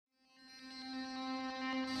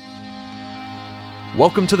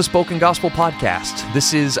Welcome to the Spoken Gospel Podcast.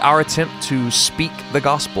 This is our attempt to speak the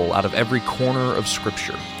gospel out of every corner of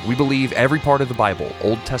Scripture. We believe every part of the Bible,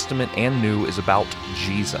 Old Testament and New, is about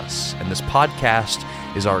Jesus. And this podcast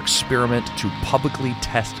is our experiment to publicly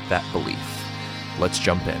test that belief. Let's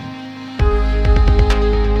jump in.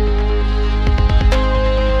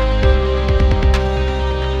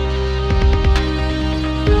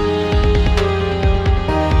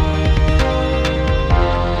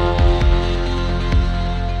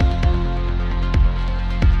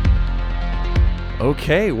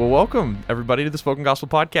 Okay, well, welcome everybody to the Spoken Gospel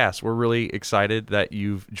Podcast. We're really excited that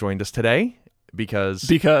you've joined us today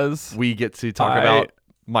because we get to talk about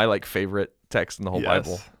my favorite text in the whole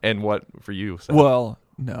Bible. And what for you? Seth? Well,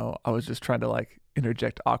 no, I was just trying to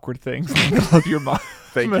interject awkward things in the middle of your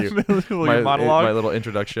Thank you. Your monologue. My little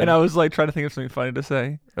introduction. And I was trying to think of something funny to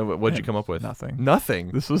say. What'd you come up with?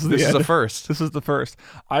 Nothing. This is the first. This is the first.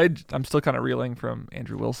 I'm still kind of reeling from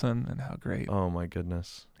Andrew Wilson and how great. Oh my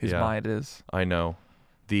goodness. His mind is. I know.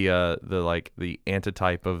 The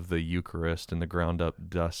antitype of the Eucharist and the ground up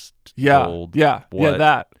dust. Gold. Yeah.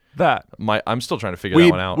 That. I'm still trying to figure that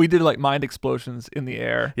one out. We did mind explosions in the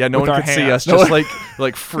air. Yeah, no one could see us just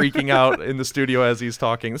freaking out in the studio as he's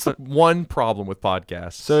talking. That's one problem with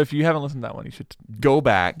podcasts. So if you haven't listened to that one, you should go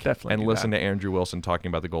back and listen to Andrew Wilson talking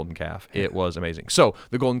about the golden calf. It was amazing. So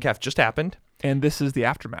the golden calf just happened. And this is the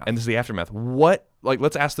aftermath. What,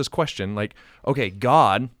 let's ask this question. Okay,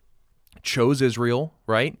 God chose Israel,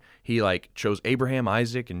 right? He chose Abraham,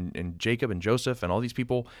 Isaac, and Jacob and Joseph and all these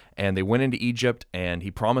people, and they went into Egypt, and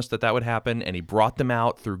he promised that would happen, and he brought them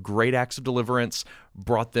out through great acts of deliverance,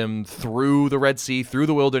 brought them through the Red Sea, through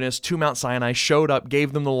the wilderness, to Mount Sinai, showed up,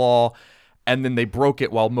 gave them the law, and then they broke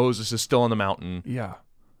it while Moses is still on the mountain. Yeah.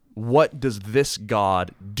 What does this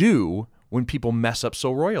God do when people mess up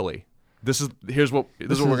so royally? This is what we're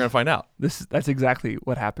going to find out. That's exactly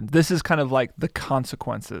what happens. This is kind of the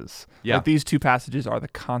consequences. Yeah. These two passages are the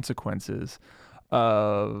consequences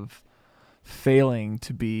of failing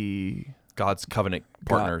to be God's covenant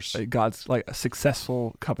partners. God's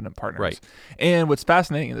successful covenant partners. Right. And what's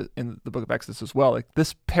fascinating in the book of Exodus as well,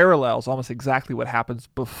 this parallels almost exactly what happens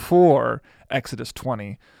before Exodus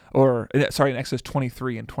 20, in Exodus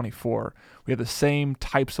 23 and 24. We have the same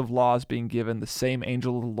types of laws being given. The same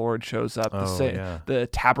angel of the Lord shows up. The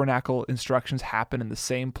tabernacle instructions happen in the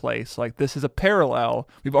same place. This is a parallel.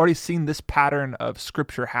 We've already seen this pattern of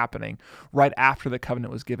Scripture happening right after the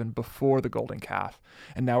covenant was given, before the golden calf.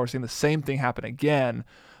 And now we're seeing the same thing happen again,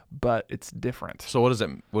 but it's different. So what does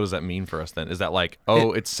that mean for us then? Is that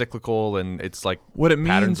it's cyclical and it's what it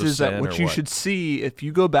means is that what you should see if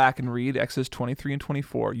you go back and read Exodus 23 and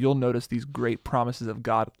 24, you'll notice these great promises of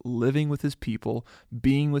God living with his people,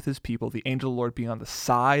 being with his people, the angel of the Lord being on the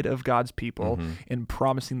side of God's people and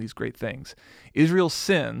promising these great things. Israel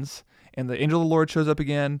sins, and the angel of the Lord shows up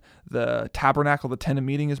again. The tabernacle, the tent of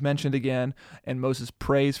meeting is mentioned again, and Moses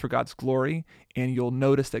prays for God's glory. And you'll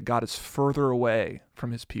notice that God is further away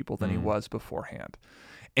from his people than he was beforehand.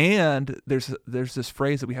 And there's this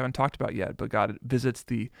phrase that we haven't talked about yet, but God visits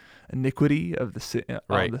the iniquity of the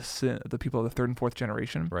sin, the people of the third and fourth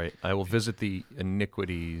generation. Right. I will visit the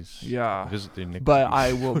iniquities. Yeah. Visit the iniquities. But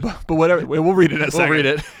I will. But whatever. We'll read it in a second. We'll read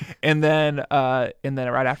it. And then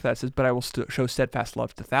right after that it says, "But I will show steadfast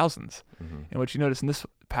love to thousands." And what you notice in this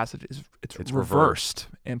passage is it's reversed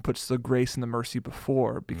and puts the grace and the mercy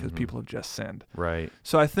before, because people have just sinned. Right.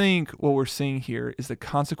 So I think what we're seeing here is the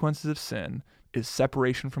consequences of sin is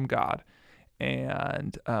separation from God,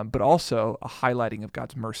 and but also a highlighting of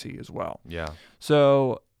God's mercy as well. Yeah.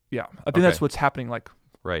 So I think that's what's happening,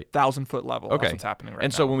 1,000-foot level. Okay. That's what's happening right now.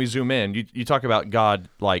 And so when we zoom in, you talk about God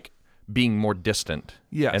being more distant.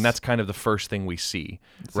 Yes. And that's kind of the first thing we see,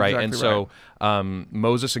 that's right? Exactly and so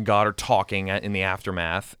Moses and God are talking in the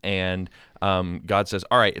aftermath, and God says,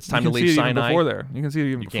 all right, it's time to leave Sinai. You can see it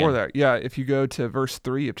even before there. Yeah, if you go to verse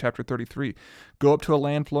 3 of chapter 33, go up to a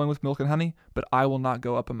land flowing with milk and honey, but I will not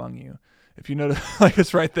go up among you. If you notice,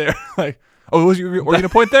 it's right there. Were you going to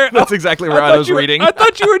point there? That's exactly where I was reading. I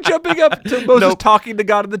thought you were jumping up to Moses talking to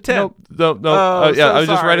God in the tent. No. I was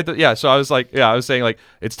just right at the. So I was I was saying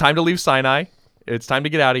it's time to leave Sinai. It's time to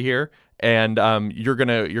get out of here, and you're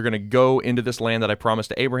gonna go into this land that I promised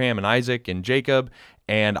to Abraham and Isaac and Jacob,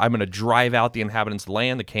 and I'm gonna drive out the inhabitants of the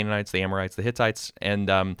land, the Canaanites, the Amorites, the Hittites, and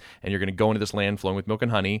you're gonna go into this land flowing with milk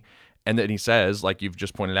and honey. And then he says, like you've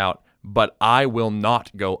just pointed out, but I will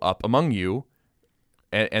not go up among you.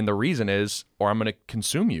 And the reason is, or I'm going to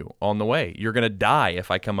consume you on the way. You're going to die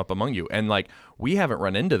if I come up among you. And we haven't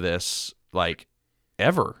run into this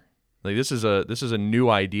ever. This is a new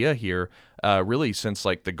idea here, really since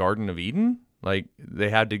the Garden of Eden. Like they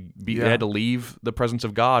had to leave the presence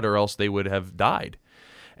of God, or else they would have died.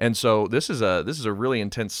 And so this is a really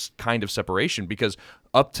intense kind of separation, because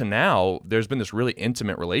up to now there's been this really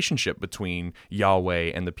intimate relationship between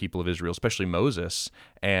Yahweh and the people of Israel, especially Moses,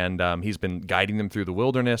 and he's been guiding them through the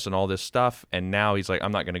wilderness and all this stuff. And now he's like,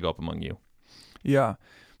 I'm not going to go up among you. Yeah.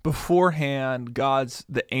 Beforehand,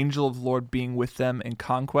 the angel of the Lord being with them in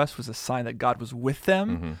conquest was a sign that God was with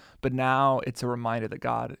them, but now it's a reminder that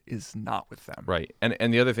God is not with them. Right.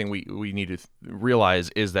 And the other thing we need to realize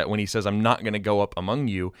is that when he says, I'm not going to go up among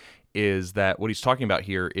you, is that what he's talking about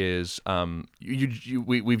here is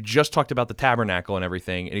we've just talked about the tabernacle and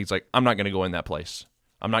everything, and he's like, I'm not going to go in that place.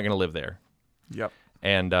 I'm not going to live there. Yep.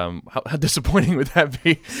 And how disappointing would that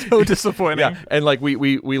be? So disappointing. Yeah. And like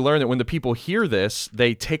we learn that when the people hear this,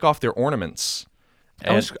 they take off their ornaments.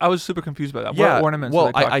 I was super confused by that. Yeah, what ornaments well,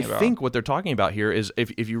 are they talking about? I think what they're talking about here is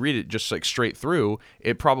if you read it just like straight through,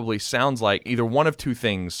 it probably sounds like either one of two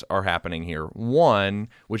things are happening here. One,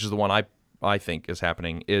 which is the one I think is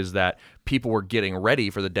happening, is that people were getting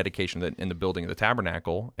ready for the dedication in the building of the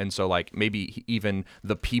tabernacle. And so like maybe even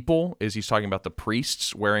the people, he's talking about the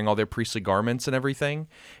priests wearing all their priestly garments and everything.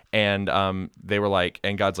 And they were like,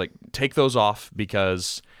 and God's like, take those off,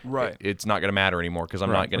 because it's not going to matter anymore, because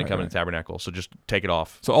I'm not going to come in the tabernacle. So just take it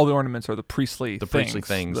off. So all the ornaments are the priestly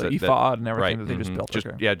things, the ephod and everything that they just built.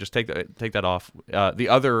 Just take that off. The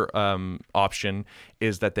other option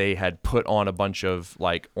is that they had put on a bunch of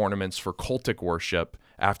like ornaments for cultic worship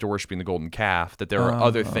after worshiping the golden calf, that there are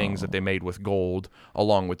other things that they made with gold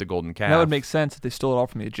along with the golden calf. That would make sense if they stole it all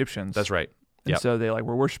from the Egyptians. That's right. And so they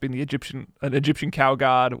were worshiping an Egyptian cow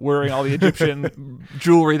god, wearing all the Egyptian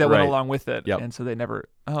jewelry that went along with it. And so they never.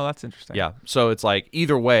 Oh, that's interesting. Yeah. So it's like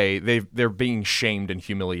either way, they're being shamed and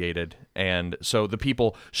humiliated, and so the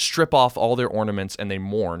people strip off all their ornaments and they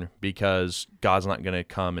mourn, because God's not going to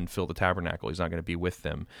come and fill the tabernacle. He's not going to be with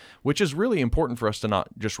them, which is really important for us to not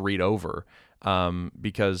just read over.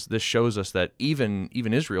 Because this shows us that even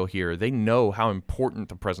Israel here, they know how important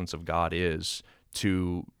the presence of God is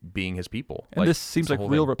to being his people. And this seems like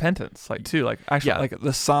real repentance, like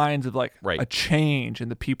the signs of a change in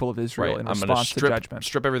the people of Israel in response to judgment.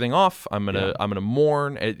 Strip everything off. I'm gonna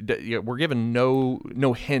mourn. We're given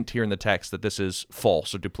no hint here in the text that this is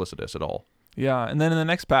false or duplicitous at all. Yeah, and then in the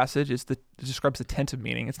next passage it describes the tent of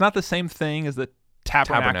meeting. It's not the same thing as the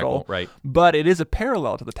tabernacle, right? But it is a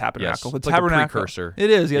parallel to the tabernacle. Yes, the tabernacle, like a precursor. It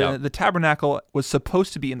is. Yeah, the tabernacle was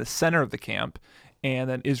supposed to be in the center of the camp, and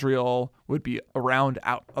then Israel would be around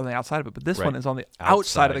out on the outside of it. But this one is on the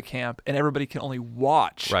outside of the camp, and everybody can only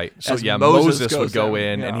watch. Right. So Moses would go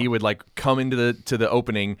in, and he would like come into the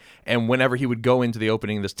opening, and whenever he would go into the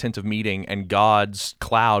opening, this tent of meeting, and God's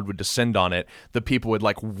cloud would descend on it, the people would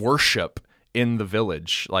like worship in the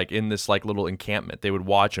village, like in this like little encampment. They would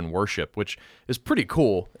watch and worship, which is pretty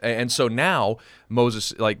cool. And so now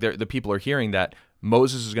Moses, like the people are hearing that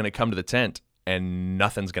Moses is going to come to the tent and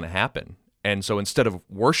nothing's going to happen. And so instead of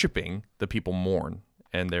worshiping, the people mourn,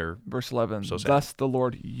 and they're verse 11. So sad. Thus the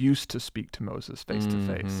Lord used to speak to Moses face to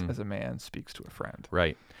face, as a man speaks to a friend.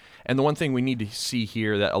 Right. And the one thing we need to see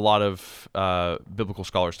here that a lot of biblical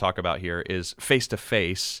scholars talk about here is face to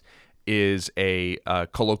face is a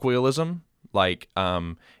colloquialism. Like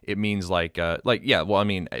it means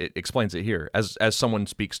it explains it here as someone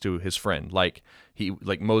speaks to his friend, like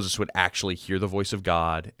Moses would actually hear the voice of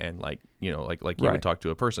God, and like you would talk to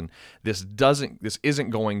a person. This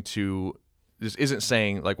isn't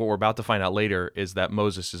saying, like what we're about to find out later is that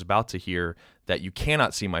Moses is about to hear that you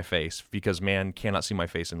cannot see my face, because man cannot see my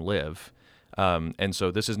face and live. And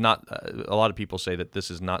so this is not, a lot of people say that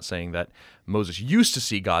this is not saying that Moses used to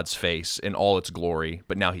see God's face in all its glory,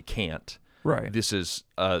 but now he can't. Right. This is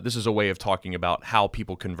a way of talking about how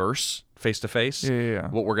people converse face to face. Yeah.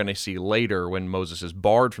 What we're going to see later when Moses is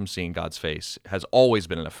barred from seeing God's face has always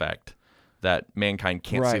been an effect that mankind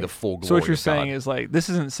can't see the full glory. So what you're saying is like, this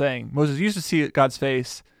isn't saying Moses used to see God's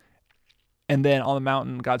face, and then on the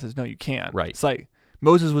mountain God says, no, you can't. Right. It's like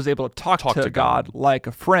Moses was able to talk to God like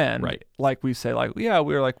a friend, right? Like we say, like, yeah,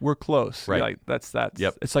 we're close, right? Like that's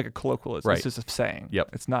yep. It's like a colloquialism. Right. It's just a saying. Yep.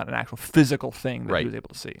 It's not an actual physical thing that right. he was able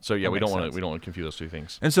to see. So yeah, we don't want to confuse those two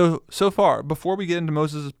things. And so far, before we get into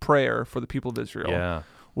Moses' prayer for the people of Israel,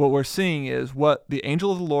 what we're seeing is what the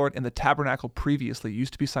angel of the Lord and the tabernacle previously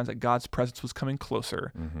used to be signs that God's presence was coming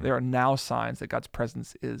closer. Mm-hmm. There are now signs that God's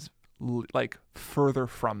presence is like further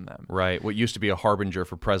from them. Right. What used to be a harbinger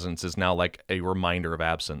for presence is now like a reminder of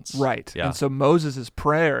absence. Right. Yeah. And so Moses'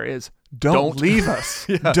 prayer is, don't leave us.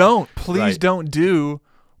 Yeah. Please don't do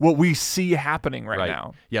what we see happening right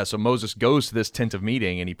now. Yeah, so Moses goes to this tent of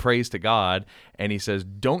meeting and he prays to God and he says,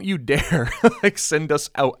 don't you dare send us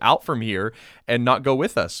out from here and not go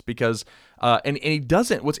with us, because and he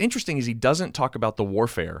doesn't. What's interesting is he doesn't talk about the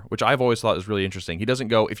warfare, which I've always thought was really interesting. He doesn't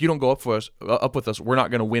go, if you don't go up with us, we're not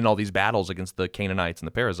going to win all these battles against the Canaanites and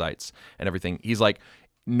the Perizzites and everything. He's like,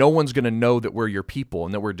 no one's going to know that we're your people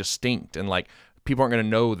and that we're distinct, and like people aren't going to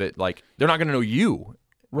know that, like they're not going to know you,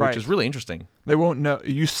 which is really interesting. They won't know.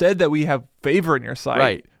 You said that we have favor in your sight,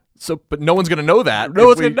 right? So, but no one's going to know that. No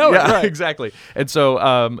one's going to know it. Right. Exactly. And so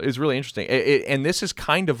it's really interesting. And this is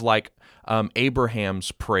kind of like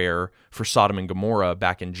Abraham's prayer for Sodom and Gomorrah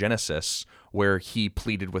back in Genesis, where he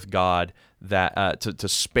pleaded with God that to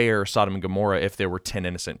spare Sodom and Gomorrah if there were 10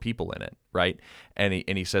 innocent people in it, right? And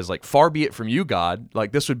he says, like, far be it from you, God.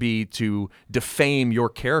 Like, this would be to defame your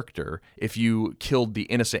character if you killed the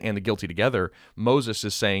innocent and the guilty together. Moses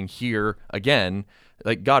is saying here again,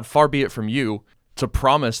 like, God, far be it from you to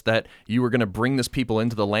promise that you were going to bring this people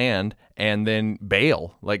into the land and then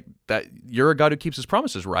bail. Like, that you're a God who keeps his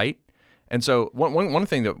promises, right? And so one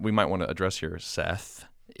thing that we might want to address here, Seth,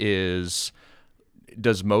 is,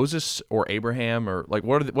 does Moses or Abraham, or like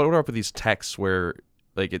what are up with these texts where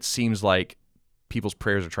like it seems like people's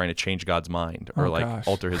prayers are trying to change God's mind or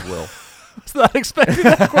alter his will? I was not expecting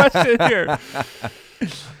that question here.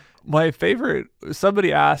 My favorite,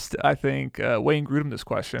 somebody asked, I think, Wayne Grudem this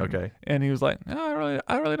question. Okay. And he was like, no,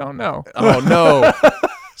 I really don't know. Oh, no.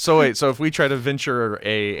 So wait, so if we try to venture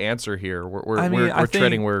a answer here, we're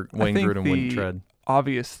treading where Wayne Grudem wouldn't tread.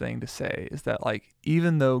 Obvious thing to say is that, like,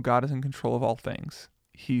 even though God is in control of all things,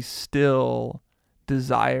 he still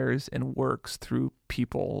desires and works through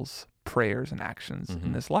people's prayers and actions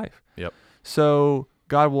in this life. Yep. So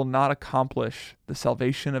God will not accomplish the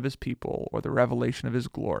salvation of his people or the revelation of his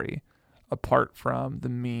glory apart from the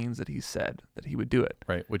means that he said that he would do it.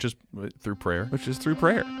 Right, which is through prayer.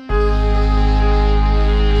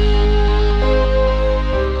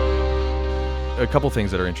 A couple things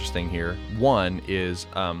that are interesting here. One is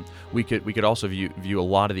we could also view a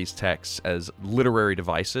lot of these texts as literary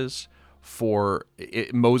devices for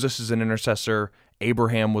Moses is an intercessor,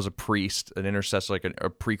 Abraham was a priest, an intercessor, like a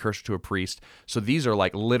precursor to a priest. So these are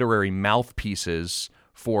like literary mouthpieces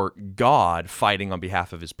for God fighting on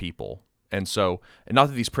behalf of his people. And so, and not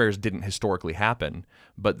that these prayers didn't historically happen,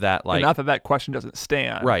 but that like... And not that question doesn't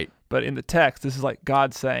stand. Right. But in the text, this is like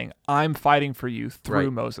God saying, I'm fighting for you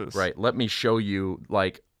through Moses. Right. Let me show you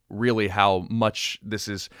like really how much this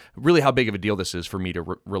is, really how big of a deal this is for me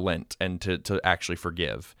to relent and to actually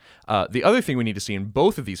forgive. The other thing we need to see in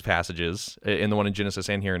both of these passages, in the one in Genesis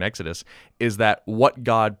and here in Exodus, is that what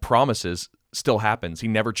God promises still happens. He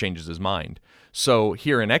never changes his mind. So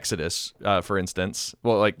here in Exodus, for instance,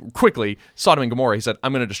 well, like quickly, Sodom and Gomorrah, he said,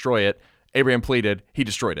 I'm going to destroy it. Abraham pleaded, he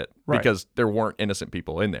destroyed it because there weren't innocent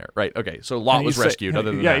people in there, right? Okay, so Lot was rescued.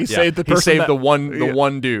 Other than that, he saved the person. He saved the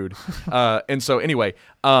one dude. And so anyway,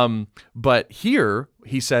 but here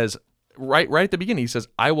he says, right at the beginning, he says,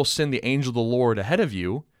 I will send the angel of the Lord ahead of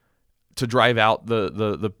you to drive out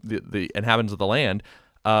the inhabitants of the land.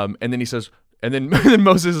 And then he says, and then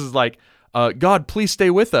Moses is like, God, please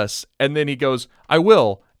stay with us. And then he goes, I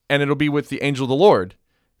will, and it'll be with the angel of the Lord,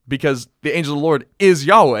 because the angel of the Lord is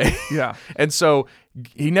Yahweh. Yeah. And so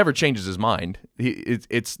he never changes his mind.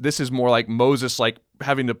 This is more like Moses like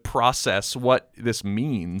having to process what this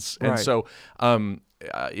means. And so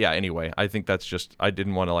anyway, I think that's just, I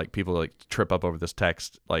didn't want to like people like trip up over this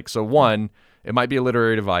text. Like, so one, it might be a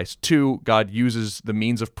literary device. Two, God uses the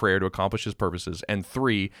means of prayer to accomplish his purposes. And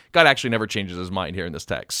three, God actually never changes his mind here in this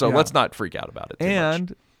text. So let's not freak out about it too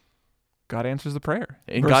much. God answers the prayer.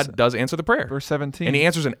 And God does answer the prayer. Verse 17. And he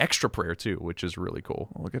answers an extra prayer too, which is really cool.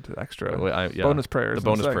 We'll get to the extra bonus prayers. The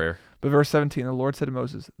bonus prayer. But verse 17, the Lord said to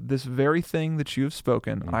Moses, this very thing that you have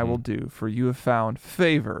spoken, I will do, for you have found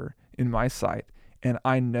favor in my sight, and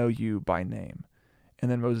I know you by name. And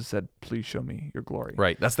then Moses said, please show me your glory.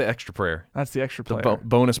 Right. That's the extra prayer. That's the extra prayer. The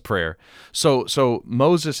bonus prayer. So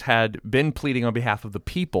Moses had been pleading on behalf of the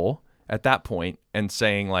people at that point and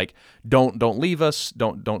saying like, don't leave us,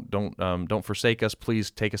 don't forsake us,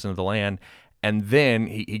 please take us into the land. And then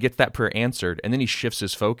he gets that prayer answered, and then he shifts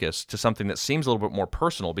his focus to something that seems a little bit more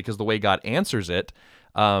personal, because the way God answers it,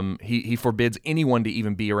 he forbids anyone to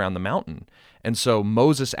even be around the mountain. And so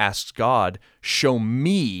Moses asks God, show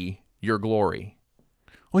me your glory.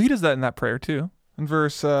 Well, he does that in that prayer too. In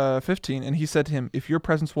verse 15, and he said to him, if your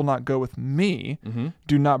presence will not go with me,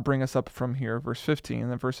 do not bring us up from here. Verse 15,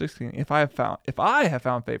 and then verse 16, if I have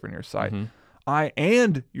found favor in your sight, I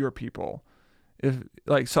and your people,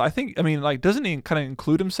 So I think, doesn't he kind of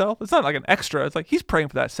include himself? It's not like an extra. It's like he's praying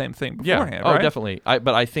for that same thing beforehand, Oh, right? definitely.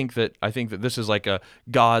 But I think that this is like a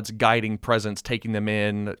God's guiding presence, taking them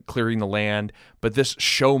in, clearing the land. But this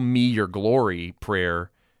 "show me your glory" prayer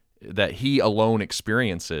that he alone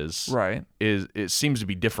experiences, right? It seems to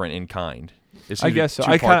be different in kind. I guess so.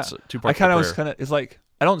 I kind of was it's like,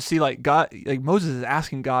 I don't see like God, like Moses is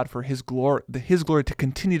asking God for his glory to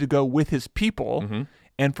continue to go with his people. Mm-hmm.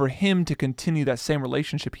 And for him to continue that same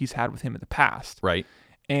relationship he's had with him in the past. Right.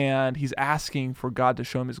 And he's asking for God to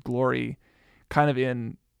show him his glory kind of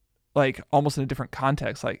in like almost in a different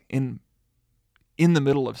context, like in the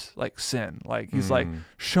middle of like sin. Like he's like,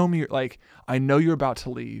 show me like, I know you're about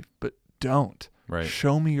to leave, but don't. Right.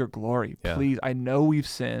 Show me your glory, please. I know we've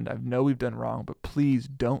sinned. I know we've done wrong, but please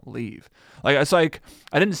don't leave. Like it's like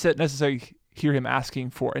I didn't necessarily hear him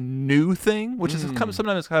asking for a new thing, which is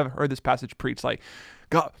sometimes kind of heard this passage preached like,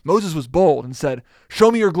 God, Moses was bold and said,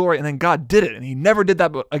 show me your glory. And then God did it. And he never did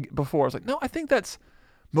that before. I was like, no, I think that's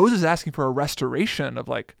Moses asking for a restoration of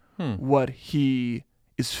like what he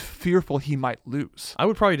is fearful he might lose. I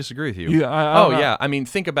would probably disagree with you. Yeah. Yeah. I mean,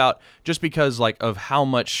 think about just because like of how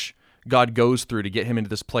much God goes through to get him into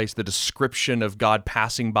this place, the description of God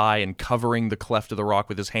passing by and covering the cleft of the rock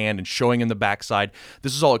with his hand and showing him the backside.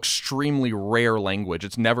 This is all extremely rare language.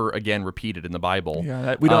 It's never again repeated in the Bible.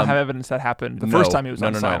 Yeah, we don't have evidence that happened the first time he was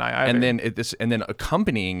on Sinai. And then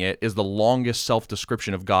accompanying it is the longest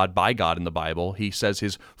self-description of God by God in the Bible. He says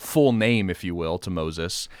his full name, if you will, to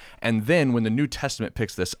Moses. And then when the New Testament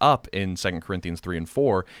picks this up in 2 Corinthians 3 and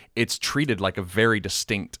 4, it's treated like a very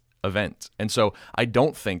distinct event. And so I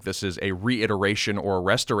don't think this is a reiteration or a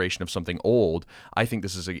restoration of something old. I think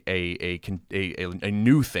this is a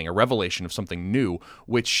new thing, a revelation of something new,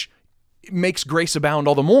 which makes grace abound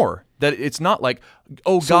all the more. That it's not like,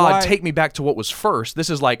 oh, so God, take me back to what was first.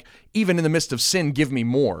 This is like, even in the midst of sin, give me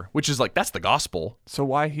more, which is like, that's the gospel. So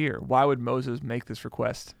why here? Why would Moses make this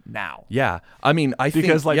request now? Yeah. I mean,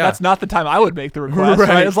 because that's not the time I would make the request.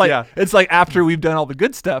 Right? It's like after we've done all the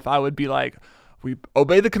good stuff, I would be like, we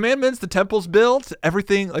obey the commandments, the temple's built,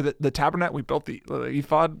 everything, like the tabernacle, we built the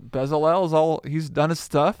ephod, Bezalel is all, he's done his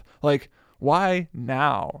stuff. Like, why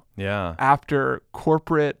now? Yeah. After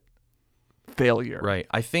corporate failure. Right.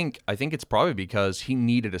 I think it's probably because he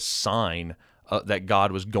needed a sign that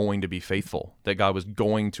God was going to be faithful, that God was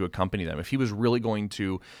going to accompany them. If he was really going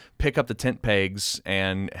to pick up the tent pegs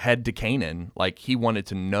and head to Canaan, like he wanted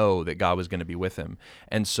to know that God was going to be with him.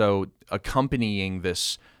 And so accompanying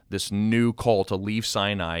this new call to leave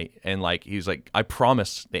Sinai, and like he's like, I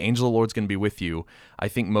promise the angel of the Lord's going to be with you. I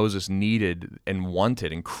think Moses needed and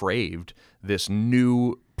wanted and craved this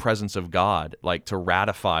new presence of God, like to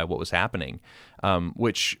ratify what was happening,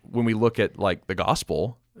 which when we look at like the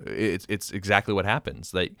gospel, it's exactly what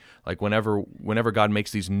happens. That like whenever God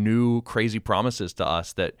makes these new crazy promises to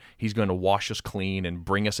us that he's going to wash us clean and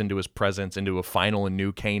bring us into his presence, into a final and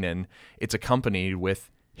new Canaan, it's accompanied with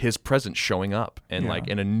his presence showing up and like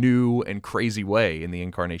in a new and crazy way in the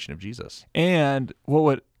incarnation of Jesus. And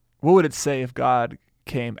what would it say if God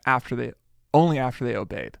came only after they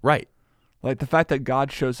obeyed? Right. Like the fact that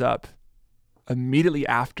God shows up immediately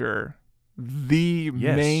after the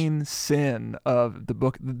main sin of the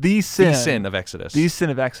book, the sin of Exodus.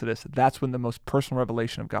 That's when the most personal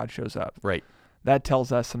revelation of God shows up. Right. That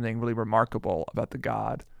tells us something really remarkable about the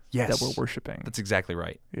God that we're worshiping. That's exactly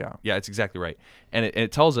right. Yeah. Yeah, it's exactly right. And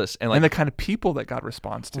it tells us, and the kind of people that God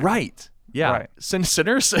responds to. Right. Yeah. Right.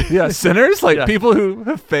 Sinners. Yeah, sinners, like people who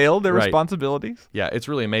have failed their responsibilities. Yeah, it's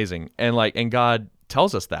really amazing. And God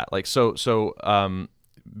tells us that. Like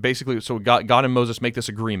basically, God and Moses make this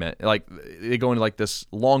agreement. Like they go into like this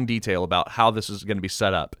long detail about how this is going to be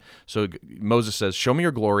set up. So Moses says, "Show me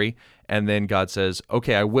your glory," and then God says,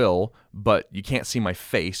 "Okay, I will, but you can't see my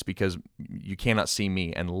face because you cannot see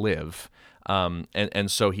me and live."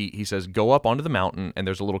 And so he says, "Go up onto the mountain, and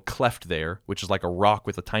there's a little cleft there, which is like a rock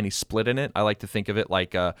with a tiny split in it." I like to think of it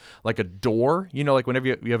like a door, like whenever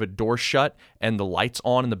you have a door shut and the light's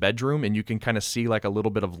on in the bedroom, and you can kind of see like a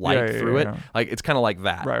little bit of light through it. Like it's kind of like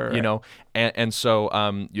that, right. And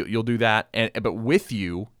so you'll do that, but with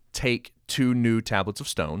you take 2 new tablets of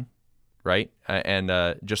stone. Right?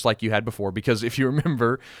 And just like you had before, because if you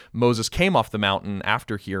remember, Moses came off the mountain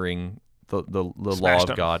after hearing the law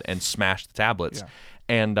of God and smashed the tablets.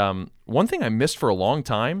 Yeah. And one thing I missed for a long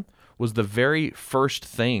time was the very first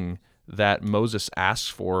thing that Moses asks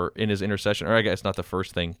for in his intercession, or I guess not the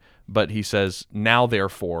first thing, but he says, "Now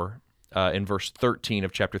therefore," in verse 13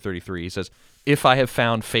 of chapter 33, he says, "If I have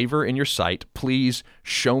found favor in your sight, please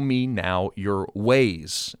show me now your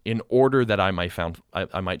ways, in order that I might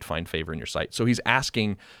find favor in your sight." So he's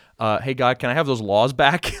asking hey, God, can I have those laws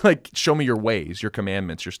back? Like, show me your ways, your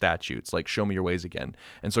commandments, your statutes. Like, show me your ways again.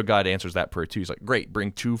 And so God answers that prayer too. He's like, great,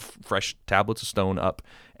 bring 2 fresh tablets of stone up,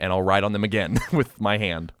 and I'll write on them again with my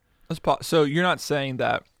hand. So you're not saying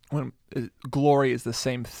that when glory is the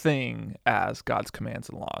same thing as God's commands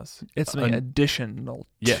and laws. It's something additional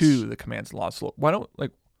to the commands and laws. So why don't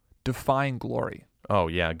define glory? Oh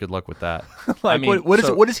yeah, good luck with that.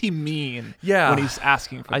 What does he mean when he's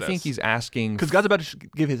asking for this? I think he's asking because God's about to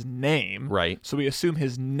give his name, right? So we assume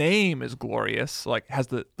his name is glorious, like has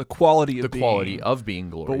the quality of being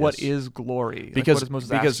glorious. But what is glory? Because what is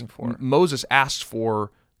Moses asking for? Moses asked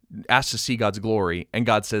to see God's glory, and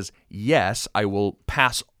God says, "Yes, I will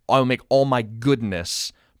make all my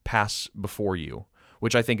goodness pass before you,"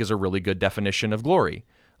 which I think is a really good definition of glory.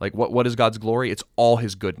 Like what is God's glory? It's all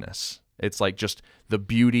his goodness. It's like just the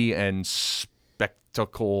beauty and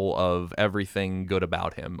spectacle of everything good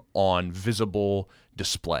about him on visible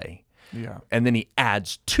display. Yeah. And then he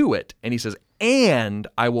adds to it, and he says, "And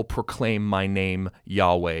I will proclaim my name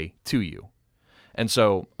Yahweh to you." And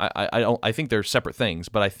so I think they're separate things,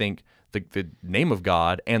 but I think the name of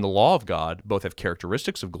God and the law of God both have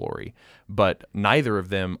characteristics of glory, but neither of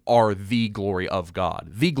them are the glory of God.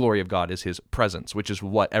 The glory of God is his presence, which is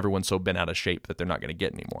what everyone's so bent out of shape that they're not going to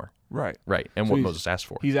get anymore. Right. Right. And so what Moses asked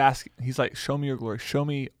for. He's like, show me your glory. Show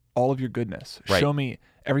me all of your goodness. Right. Show me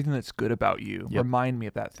everything that's good about you. Yep. Remind me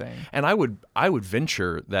of that thing. And I would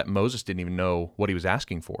venture that Moses didn't even know what he was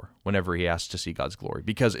asking for whenever he asked to see God's glory,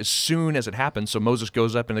 because as soon as it happens, so Moses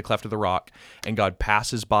goes up in the cleft of the rock, and God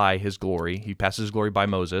passes by his glory. He passes his glory by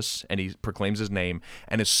Moses, and he proclaims his name.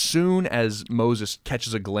 And as soon as Moses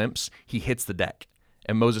catches a glimpse, he hits the deck.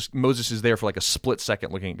 And Moses is there for like a split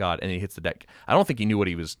second looking at God, and he hits the deck. I don't think he knew what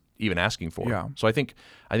he was even asking for. Yeah. So I think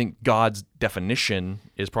God's definition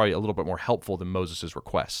is probably a little bit more helpful than Moses'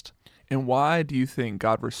 request. And why do you think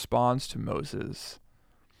God responds to Moses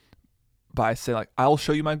by saying, like, I will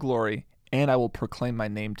show you my glory and I will proclaim my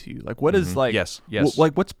name to you? Like, what is like, yes.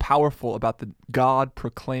 What's powerful about the God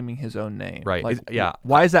proclaiming his own name? Right. Like, yeah.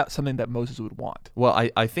 Why is that something that Moses would want? Well,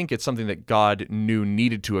 I think it's something that God knew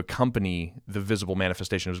needed to accompany the visible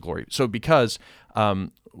manifestation of his glory. So because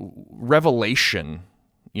revelation,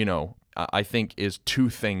 I think is 2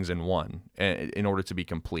 things in one in order to be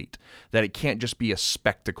complete. That it can't just be a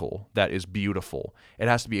spectacle that is beautiful. It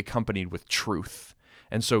has to be accompanied with truth.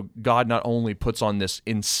 And so God not only puts on this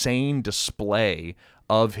insane display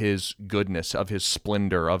of his goodness, of his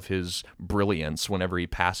splendor, of his brilliance whenever he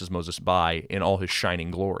passes Moses by in all his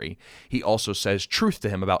shining glory, he also says truth to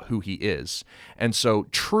him about who he is. And so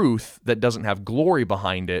truth that doesn't have glory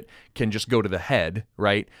behind it can just go to the head,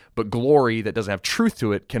 right? But glory that doesn't have truth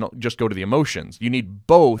to it can just go to the emotions. You need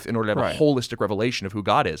both in order to have a holistic revelation of who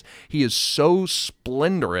God is. He is so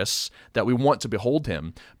splendorous that we want to behold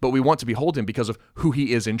him, but we want to behold him because of who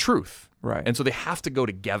he is in truth. Right. And so they have to go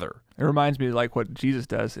together. It reminds me of like what Jesus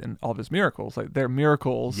does in all of his miracles. Like they're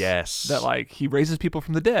miracles yes. that like he raises people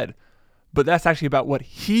from the dead. But that's actually about what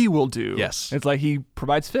he will do. Yes. It's like he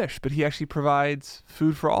provides fish, but he actually provides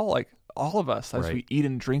food for all of us as we eat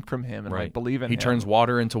and drink from him and like believe in him. He turns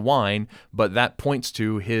water into wine, but that points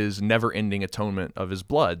to his never-ending atonement of his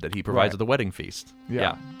blood that he provides at the wedding feast.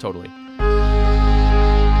 Yeah, totally.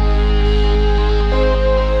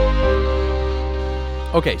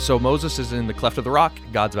 Okay, so Moses is in the cleft of the rock.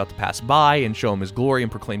 God's about to pass by and show him his glory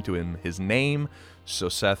and proclaim to him his name. So,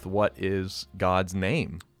 Seth, what is God's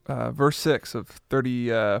name? Verse 6 of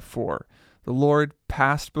 34. The Lord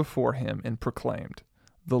passed before him and proclaimed,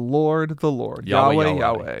 the Lord,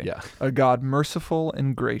 Yahweh, a God merciful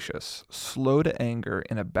and gracious, slow to anger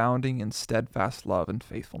and abounding in steadfast love and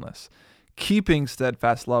faithfulness, keeping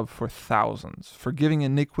steadfast love for thousands, forgiving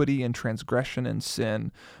iniquity and transgression and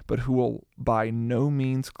sin, but who will by no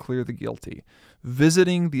means clear the guilty,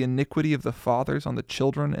 visiting the iniquity of the fathers on the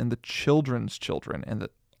children and the children's children, and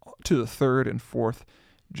to the 3rd and 4th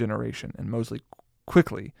generation. And Moses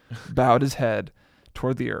quickly bowed his head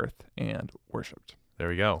toward the earth and worshipped. There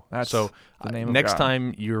we go. That's so the name of next God.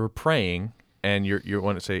 time you're praying and you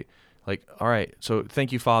want to say, like, all right, so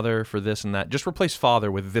thank you, Father, for this and that. Just replace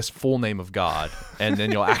Father with this full name of God, and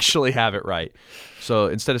then you'll actually have it right. So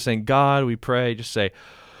instead of saying, God, we pray, just say,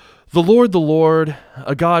 the Lord,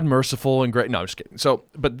 a God merciful and great. No, I'm just kidding. So,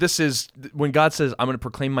 but this is, when God says, I'm going to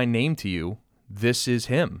proclaim my name to you, this is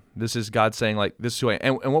him. This is God saying, like, this is who I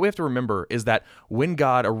am. And what we have to remember is that when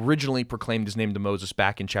God originally proclaimed his name to Moses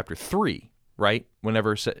back in chapter 3, right,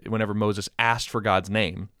 whenever Moses asked for God's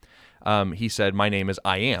name, he said, my name is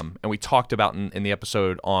I am. And we talked about in the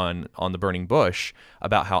episode on the burning bush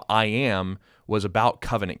about how I am was about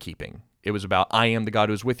covenant keeping. It was about, I am the God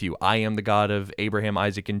who is with you. I am the God of Abraham,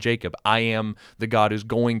 Isaac, and Jacob. I am the God who's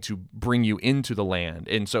going to bring you into the land.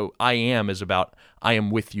 And so I am is about, I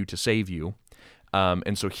am with you to save you.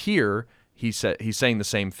 And so here he's saying the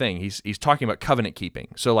same thing. He's talking about covenant keeping.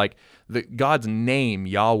 So like God's name,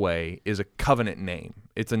 Yahweh, is a covenant name.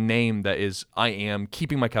 It's a name that is, I am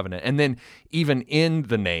keeping my covenant. And then even in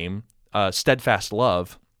the name, steadfast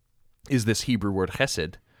love is this Hebrew word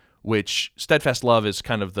chesed, which steadfast love is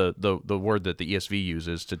kind of the word that the ESV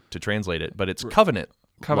uses to translate it, but it's covenant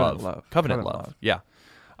love. Covenant love. Yeah.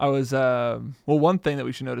 I was one thing that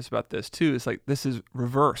we should notice about this too is like this is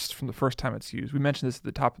reversed from the first time it's used. We mentioned this at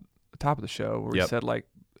the top of the show where we said like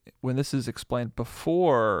when this is explained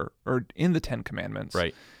before or in the Ten Commandments,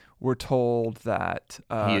 right, we're told that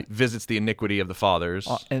he visits the iniquity of the fathers,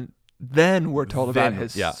 and then we're told about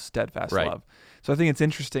his steadfast love. So I think it's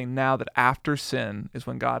interesting now that after sin is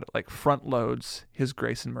when God like front loads his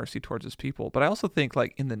grace and mercy towards his people. But I also think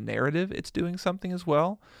like in the narrative, it's doing something as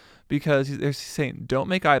well, because he's saying, don't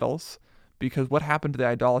make idols, because what happened to the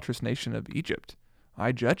idolatrous nation of Egypt?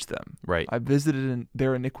 I judged them. Right. I visited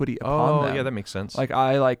their iniquity upon them. Oh, yeah, that makes sense.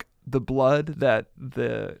 Like the blood that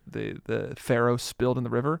the Pharaoh spilled in the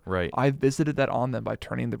river, right, I visited that on them by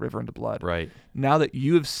turning the river into blood. Right. Now that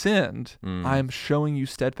you have sinned, I am showing you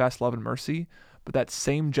steadfast love and mercy. But that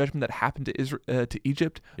same judgment that happened to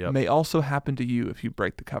Egypt may also happen to you if you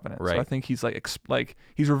break the covenant. Right. So I think he's like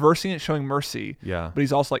he's reversing it, showing mercy. Yeah. But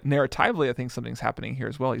he's also like narratively, I think something's happening here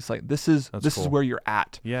as well. He's like, this is where you're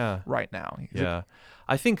at. Yeah. Right now.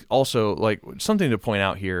 I think also like something to point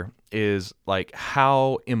out here is like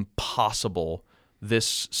how impossible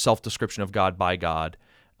this self-description of God by God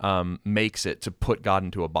makes it to put God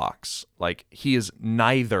into a box. Like he is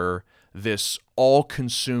neither this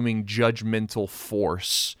all-consuming judgmental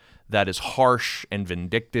force that is harsh and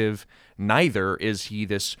vindictive, neither is he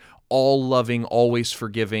this all-loving, always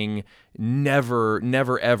forgiving, never,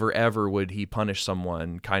 ever, ever would he punish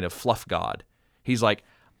someone kind of fluff God. He's like,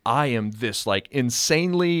 I am this like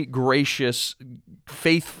insanely gracious,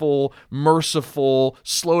 faithful, merciful,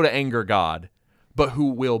 slow to anger God, but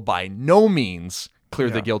who will by no means clear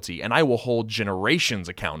the guilty, and I will hold generations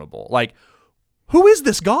accountable. Like, who is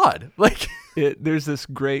this God? Like, there's this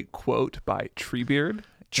great quote by Treebeard.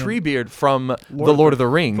 Treebeard from the Lord of the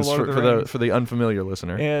Rings, for the unfamiliar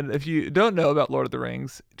listener. And if you don't know about Lord of the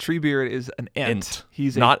Rings, Treebeard is an ent.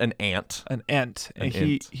 He's not an ant. An ent. And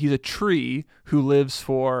he's a tree who lives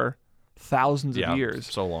for thousands of years.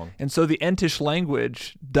 So long. And so the entish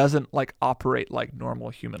language doesn't like operate like normal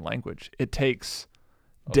human language. It takes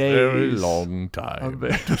days, a very long time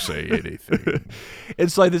to say anything.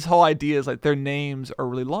 It's like this whole idea is like their names are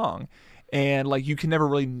really long, and like you can never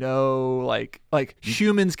really know like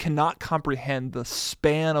humans cannot comprehend the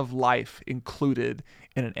span of life included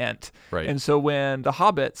in an ent. Right. And so when the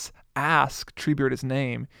hobbits ask Treebeard his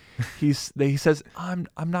name, he says, I'm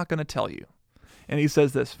not going to tell you. And he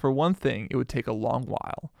says this, for one thing, it would take a long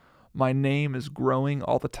while. My name is growing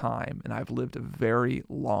all the time, and I've lived a very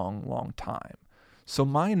long time. So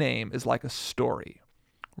my name is like a story.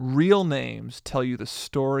 Real names tell you the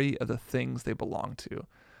story of the things they belong to.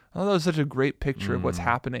 Oh, that was such a great picture of what's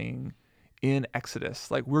happening in Exodus.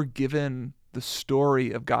 Like we're given the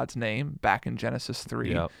story of God's name back in Genesis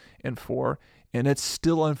 3 and 4, and it's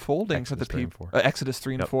still unfolding for the people. Exodus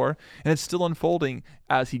 3 and 4, and it's still unfolding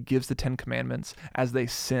as he gives the Ten Commandments, as they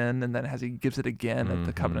sin, and then as he gives it again at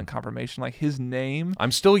the covenant confirmation. Like his name,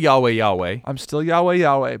 I'm still Yahweh. I'm still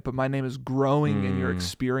Yahweh, but my name is growing in your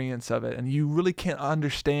experience of it, and you really can't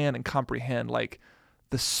understand and comprehend like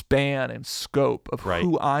the span and scope of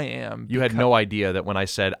who I am. You had no idea that when I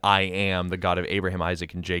said I am the God of Abraham,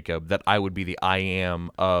 Isaac, and Jacob, that I would be the I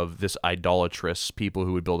am of this idolatrous people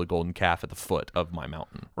who would build a golden calf at the foot of my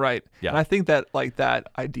mountain. Right. Yeah. And I think that like that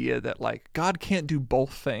idea that like God can't do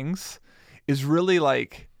both things is really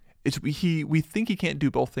like we think he can't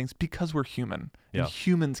do both things because we're human. And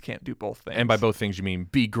humans can't do both things. And by both things you mean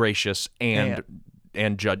be gracious and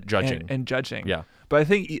judging. And judging. Yeah. But I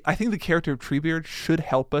think the character of Treebeard should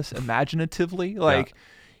help us imaginatively. Like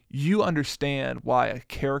you understand why a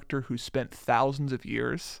character who spent thousands of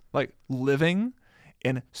years like living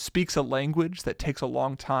and speaks a language that takes a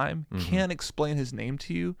long time can't explain his name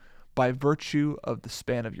to you by virtue of the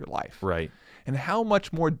span of your life. Right. And how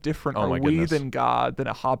much more different are we goodness. than God than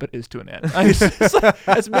a hobbit is to an ant?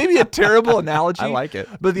 It's maybe a terrible analogy. I like it.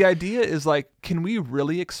 But the idea is like, can we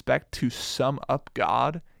really expect to sum up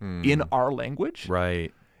God in our language?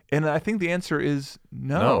 Right. And I think the answer is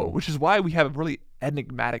no, which is why we have a really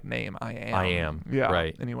enigmatic name, I am. Yeah.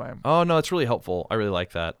 Right. Anyway. Oh, no, it's really helpful. I really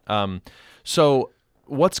like that. So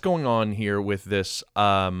what's going on here with this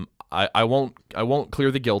I won't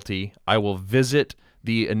clear the guilty. I will visit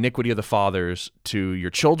the iniquity of the fathers to your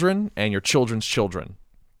children and your children's children.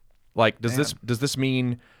 Like, does this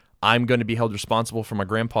mean I'm going to be held responsible for my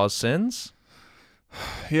grandpa's sins?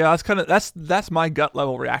 Yeah, that's my gut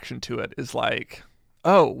level reaction to it, is like,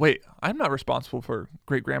 oh wait, I'm not responsible for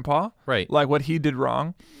great grandpa, right? Like what he did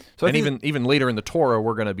wrong. So even later in the Torah,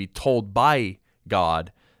 we're going to be told by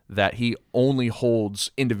God that he only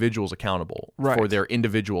holds individuals accountable for their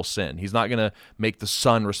individual sin. He's not going to make the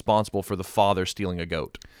son responsible for the father stealing a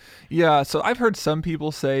goat. Yeah, so I've heard some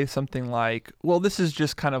people say something like, well, this is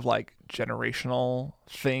just kind of like generational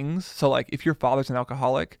things. So like if your father's an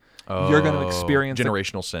alcoholic, you're going to experience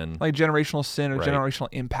generational sin. Like generational sin or generational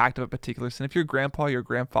impact of a particular sin. If your grandpa, your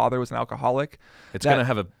grandfather was an alcoholic, it's going to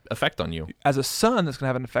have an effect on you. As a son, that's going to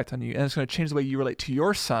have an effect on you, and it's going to change the way you relate to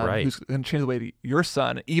your son, who's going to change the way to your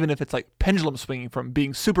son, even if it's like pendulum swinging from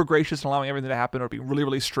being super gracious and allowing everything to happen, or being really,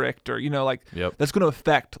 really strict, or, that's going to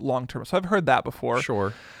affect long term. So I've heard that before.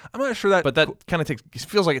 Sure. I'm not sure that... But that kind of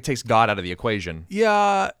feels like it takes God out of the equation.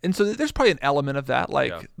 Yeah, and so there's probably an element of that,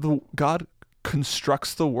 God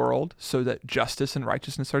constructs the world so that justice and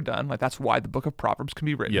righteousness are done. Like, that's why the book of Proverbs can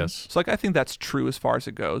be written. Yes. So, I think that's true as far as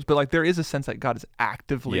it goes. But, there is a sense that God is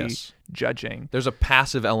actively judging. There's a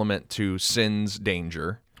passive element to sin's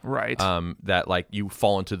danger. Right. That, you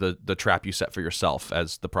fall into the trap you set for yourself,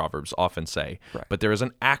 as the Proverbs often say. Right. But there is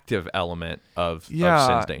an active element of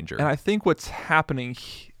sin's danger. And I think what's happening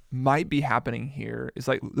might be happening here is,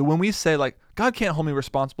 when we say, God can't hold me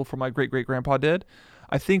responsible for my great-great-grandpa did,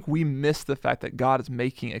 I think we miss the fact that God is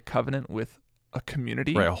making a covenant with a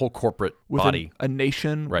community. Right, a whole corporate body. A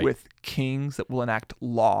nation with kings that will enact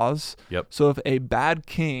laws. Yep. So if a bad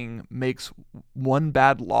king makes one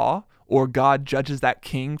bad law, or God judges that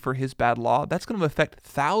king for his bad law, that's going to affect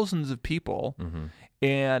thousands of people. Mm-hmm.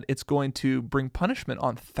 And it's going to bring punishment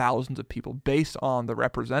on thousands of people based on the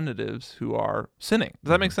representatives who are sinning. Does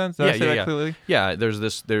that make sense? Did I say that clearly? Yeah,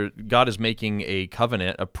 God is making a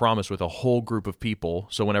covenant, a promise with a whole group of people.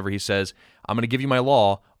 So whenever he says, I'm going to give you my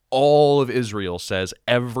law, all of Israel says,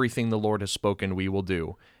 everything the Lord has spoken we will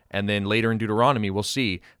do. And then later in Deuteronomy, we'll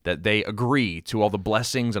see that they agree to all the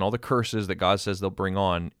blessings and all the curses that God says they'll bring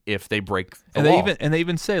on if they break the law. They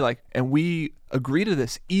even say, and we agree to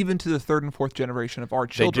this even to the third and fourth generation of our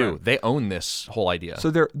children. They do. They own this whole idea.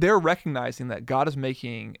 So they're recognizing that God is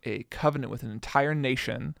making a covenant with an entire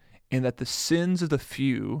nation, and that the sins of the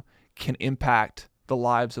few can impact the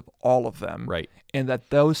lives of all of them. Right. And that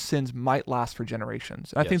those sins might last for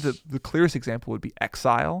generations. And I think that the clearest example would be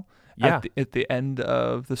exile. At the end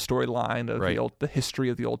of the storyline of the history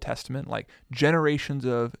of the Old Testament, generations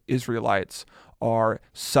of Israelites are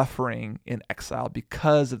suffering in exile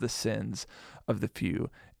because of the sins of the few,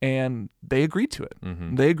 and they agreed to it.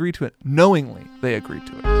 Mm-hmm. They agreed to it knowingly. They agreed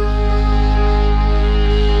to it.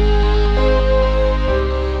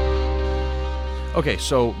 Okay,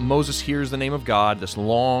 so Moses hears the name of God, this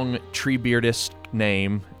long tree-beardist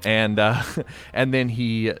name, and then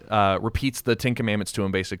he repeats the Ten Commandments to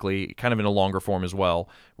him, basically, kind of in a longer form as well,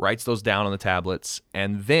 writes those down on the tablets,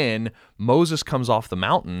 and then Moses comes off the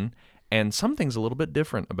mountain, and something's a little bit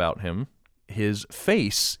different about him. His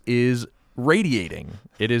face is radiating.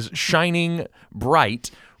 It is shining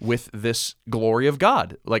bright with this glory of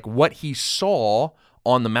God. Like, what he saw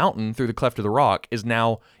on the mountain through the cleft of the rock is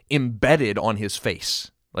now embedded on his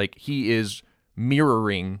face. Like, he is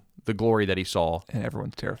mirroring the glory that he saw. And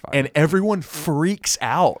everyone's terrified. And everyone freaks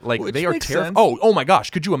out. Like, which they are terrified. Oh my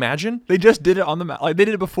gosh, could you imagine? They just did it on the mountain. Like, they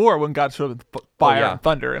did it before when God showed up with fire and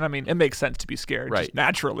thunder. And I mean, it makes sense to be scared, just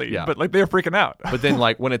naturally. Yeah. But they're freaking out. But then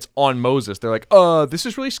when it's on Moses, they're like, this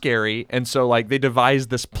is really scary. And so they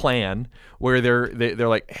devised this plan where they're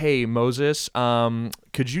like, hey, Moses,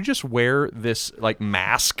 could you just wear this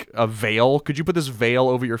mask, a veil? Could you put this veil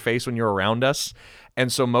over your face when you're around us? And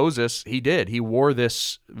so Moses, he wore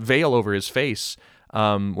this veil over his face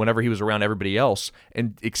whenever he was around everybody else,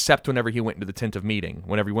 and except whenever he went into the tent of meeting.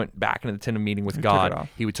 Whenever he went back into the tent of meeting with God,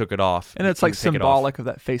 he took it off. And it's symbolic of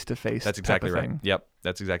that face-to-face. That's exactly right. Thing. Yep,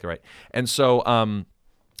 that's exactly right. And so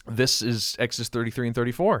this is Exodus 33 and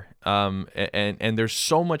 34. And there's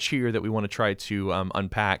so much here that we want to try to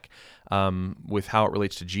unpack with how it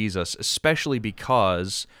relates to Jesus, especially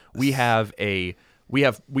because we have a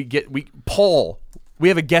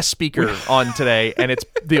guest speaker on today, and it's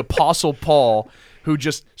the Apostle Paul, who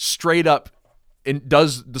just straight up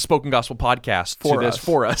does the Spoken Gospel podcast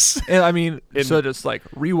for us. And I mean, so just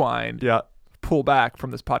rewind. Yeah. Pull back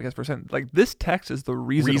from this podcast for a second. This text is the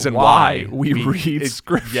reason why we read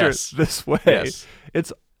Scripture this way. Yes.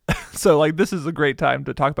 It's So like this is a great time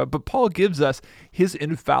to talk about. But Paul gives us his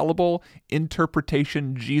infallible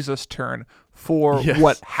interpretation Jesus turn for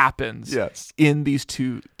what happens in these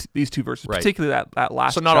two verses, particularly that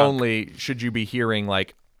last. So not only should you be hearing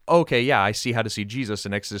like, okay, yeah, I see how to see Jesus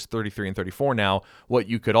in Exodus 33 and 34 now. What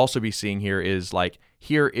you could also be seeing here is like,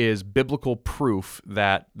 here is biblical proof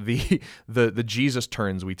that the Jesus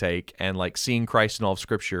turns we take and like seeing Christ in all of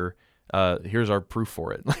Scripture, here's our proof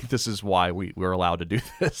for it. Like this is why we're allowed to do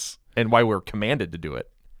this and why we're commanded to do it.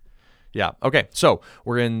 Yeah. Okay. So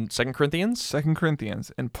we're in 2 Corinthians. 2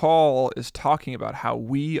 Corinthians. And Paul is talking about how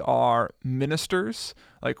we are ministers.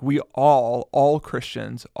 Like we all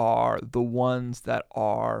Christians are the ones that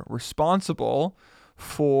are responsible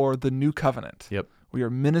for the new covenant. Yep. We are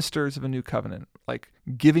ministers of a new covenant, like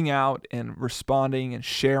giving out and responding and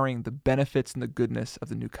sharing the benefits and the goodness of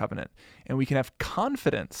the new covenant. And we can have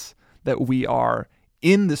confidence that we are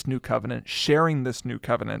in this new covenant, sharing this new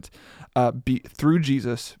covenant through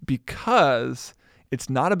Jesus, because it's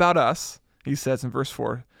not about us. He says in verse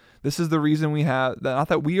 4, this is the reason we have, not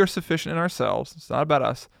that we are sufficient in ourselves, it's not about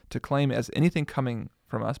us to claim as anything coming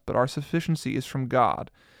from us, but our sufficiency is from God,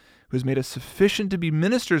 who has made us sufficient to be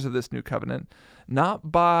ministers of this new covenant,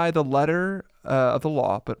 not by the letter of the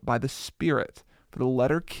law, but by the Spirit. For the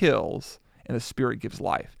letter kills, and the Spirit gives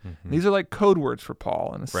life. Mm-hmm. These are like code words for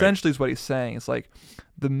Paul, and essentially is what he's saying. It's like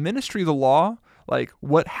the ministry of the law, like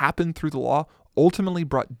what happened through the law, ultimately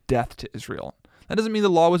brought death to Israel. That doesn't mean the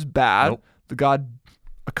law was bad. Nope. The God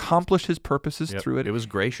accomplished his purposes through it. It was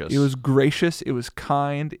gracious. It was gracious. It was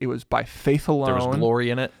kind. It was by faith alone. There was glory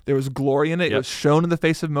in it. There was glory in it. It was shown in the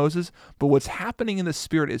face of Moses. But what's happening in the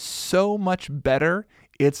Spirit is so much better.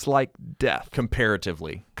 It's like death.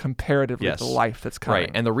 Comparatively the life that's coming.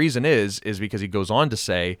 Right. And the reason is because he goes on to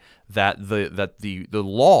say that the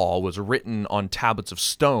law was written on tablets of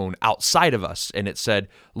stone outside of us, and it said,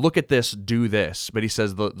 look at this, do this. But he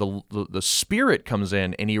says the Spirit comes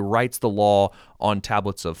in and he writes the law on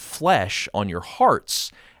tablets of flesh on your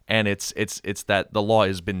hearts. And it's that the law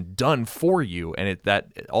has been done for you, and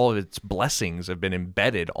that all of its blessings have been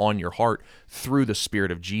embedded on your heart through the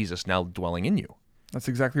Spirit of Jesus now dwelling in you. That's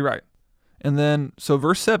exactly right. And then, so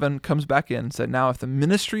verse 7 comes back in and said, now if the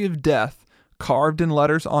ministry of death carved in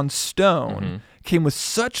letters on stone came with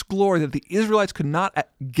such glory that the Israelites could not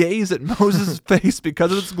gaze at Moses' face because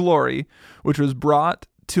of its glory, which was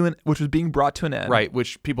being brought to an end. Right,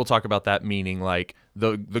 which people talk about that meaning like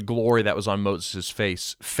the glory that was on Moses'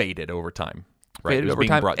 face faded over time. Right, faded it was over being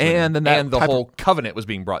time, brought to and an end. And the whole covenant was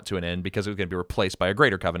being brought to an end because it was going to be replaced by a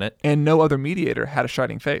greater covenant. And no other mediator had a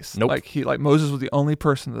shining face. Nope. Like Moses was the only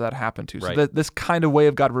person that happened to. So this kind of way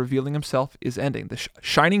of God revealing himself is ending. The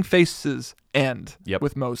shining faces end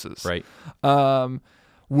with Moses. Right.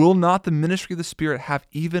 Will not the ministry of the Spirit have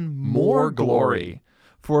even more glory?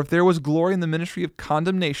 For if there was glory in the ministry of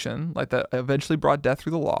condemnation, like that eventually brought death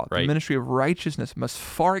through the law, the ministry of righteousness must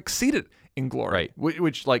far exceed it in glory. Right.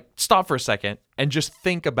 Which, like, stop for a second and just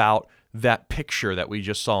think about that picture that we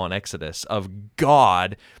just saw in Exodus of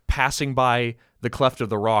God passing by the cleft of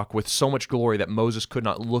the rock with so much glory that Moses could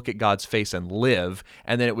not look at God's face and live.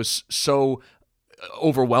 And then it was so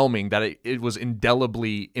overwhelming that it was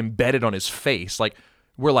indelibly embedded on his face. Like,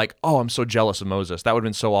 we're like, oh, I'm so jealous of Moses. That would have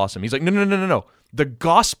been so awesome. He's like, no. The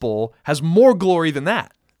gospel has more glory than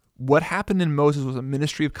that. What happened in Moses was a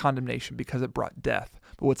ministry of condemnation because it brought death.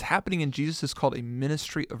 But what's happening in Jesus is called a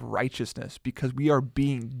ministry of righteousness because we are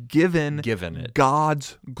being given it.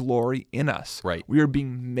 God's glory in us. Right. We are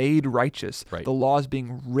being made righteous. Right. The law is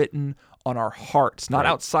being written on our hearts, not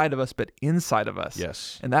outside of us, but inside of us.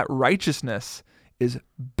 Yes. And that righteousness is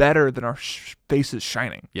better than our faces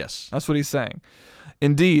shining. Yes. That's what he's saying.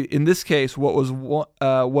 Indeed, in this case,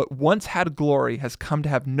 what once had glory has come to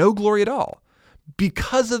have no glory at all,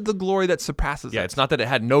 because of the glory that surpasses it. Yeah, it's not that it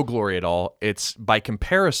had no glory at all. It's by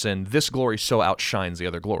comparison, this glory so outshines the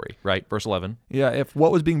other glory, right? Verse 11. Yeah, if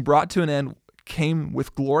what was being brought to an end came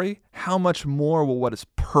with glory, how much more will what is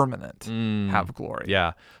permanent have glory?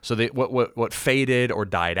 Yeah. So what faded or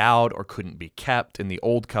died out or couldn't be kept in the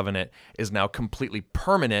old covenant is now completely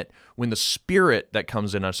permanent when the Spirit that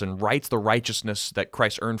comes in us and writes the righteousness that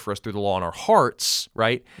Christ earned for us through the law in our hearts,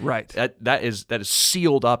 right? Right. That is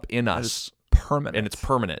sealed up in us. Permanent. And it's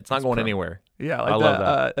permanent. It's not going anywhere. Yeah, like I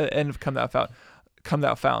love that. And come thou found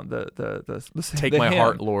Take the my hand.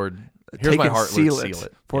 heart, Lord. Here's my heart, Lord, seal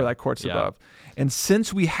it. For thy courts above. And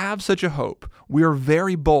since we have such a hope, we are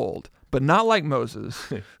very bold. but not like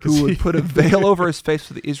Moses, who would put a veil over his face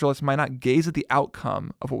so the Israelites might not gaze at the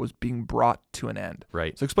outcome of what was being brought to an end.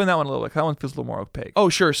 Right. So explain that one a little bit. That one feels a little more opaque. Oh,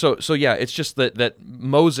 sure. So yeah, it's just that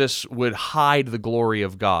Moses would hide the glory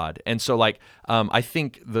of God, and so like I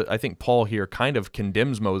think Paul here kind of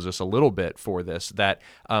condemns Moses a little bit for this. That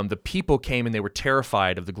the people came and they were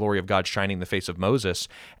terrified of the glory of God shining in the face of Moses,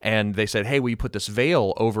 and they said, "Hey, will you put this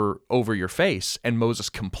veil over your face?" And Moses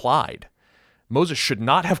complied. Moses should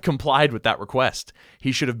not have complied with that request.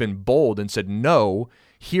 He should have been bold and said, "No,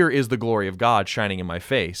 here is the glory of God shining in my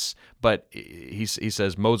face." But he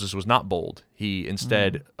says Moses was not bold. He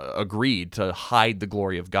instead agreed to hide the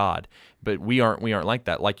glory of God. But we aren't like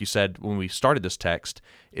that. Like you said when we started this text,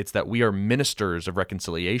 it's that we are ministers of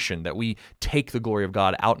reconciliation, that we take the glory of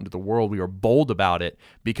God out into the world. We are bold about it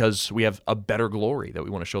because we have a better glory that we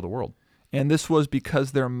want to show the world. And this was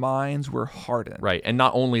because their minds were hardened. Right. And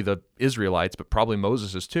not only the Israelites, but probably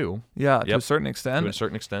Moses's too. Yeah, to a certain extent. To a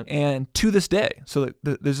certain extent. And to this day. So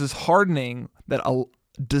there's this hardening that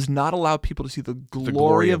does not allow people to see the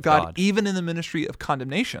glory of God, even in the ministry of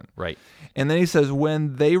condemnation. Right. And then he says,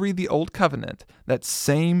 when they read the Old Covenant, that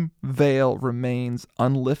same veil remains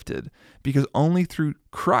unlifted because only through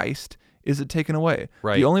Christ is it taken away.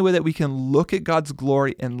 Right. The only way that we can look at God's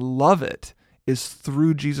glory and love it is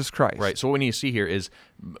through Jesus Christ. Right. So what we need to see here is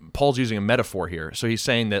Paul's using a metaphor here. So he's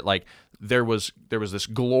saying that like there was this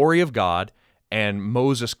glory of God and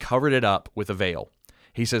Moses covered it up with a veil.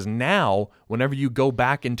 He says now, whenever you go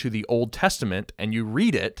back into the Old Testament and you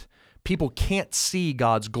read it, people can't see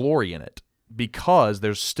God's glory in it because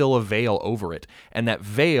there's still a veil over it. And that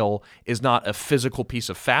veil is not a physical piece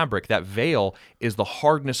of fabric. That veil is the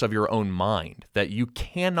hardness of your own mind, that you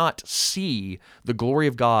cannot see the glory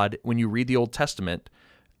of God when you read the Old Testament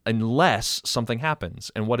unless something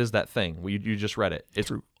happens. And what is that thing? Well, you just read it.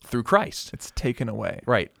 It's through Christ. It's taken away.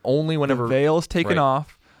 Right. Only whenever the veil is taken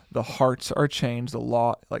off, the hearts are changed, the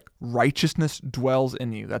law, like righteousness dwells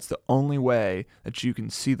in you. That's the only way that you can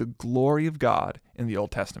see the glory of God in the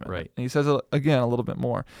Old Testament. Right. And he says, again, a little bit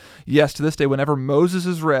more. Yes, to this day, whenever Moses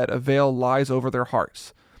is read, a veil lies over their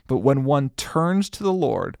hearts. But when one turns to the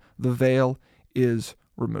Lord, the veil is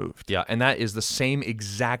removed. Yeah, and that is the same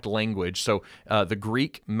exact language. So the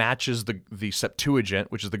Greek matches the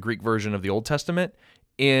Septuagint, which is the Greek version of the Old Testament.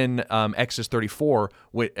 In Exodus 34,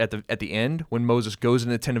 at the end, when Moses goes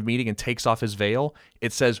into the tent of meeting and takes off his veil,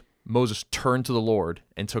 it says Moses turned to the Lord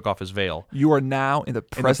and took off his veil. You are now in the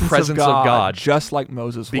presence of God, just like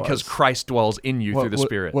Moses was. Because Christ dwells in you through the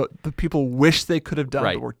Spirit. What the people wish they could have done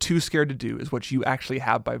but were too scared to do is what you actually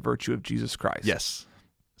have by virtue of Jesus Christ. Yes.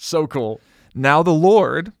 So cool. Now the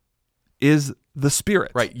Lord is the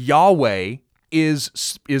Spirit. Right. Yahweh is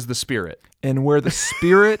the Spirit. And where the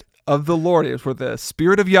Spirit of the Lord is, where the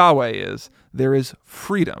Spirit of Yahweh is, there is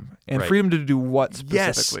freedom. And freedom to do what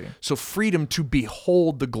specifically? Yes. So freedom to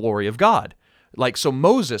behold the glory of God. Like, so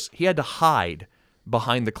Moses, he had to hide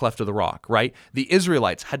behind the cleft of the rock, right? The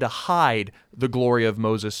Israelites had to hide the glory of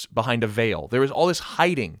Moses behind a veil. There was all this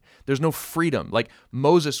hiding. There's no freedom. Like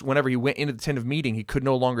Moses, whenever he went into the tent of meeting, he could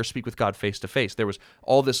no longer speak with God face to face. There was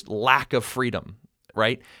all this lack of freedom,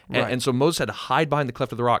 right? And so Moses had to hide behind the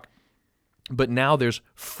cleft of the rock. But now there's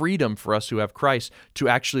freedom for us who have Christ to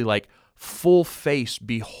actually like full face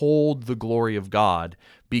behold the glory of God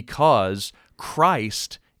because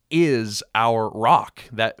Christ is our rock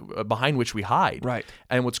that behind which we hide. Right.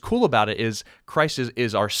 And what's cool about it is Christ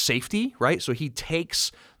is our safety, right? So he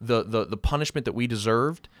takes the punishment that we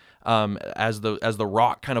deserved as the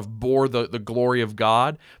rock kind of bore the glory of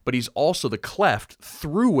God, but he's also the cleft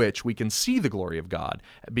through which we can see the glory of God,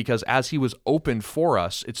 because as he was opened for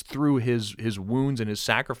us, it's through his wounds and his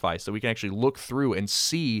sacrifice that we can actually look through and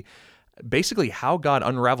see basically how God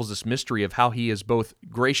unravels this mystery of how he is both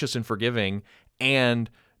gracious and forgiving and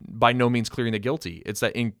by no means clearing the guilty. It's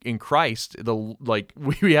that in Christ,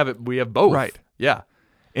 we have both. Right. Yeah.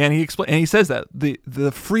 And he says that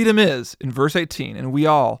the freedom is in verse 18, and we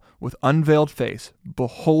all with unveiled face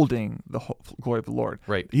beholding the glory of the Lord.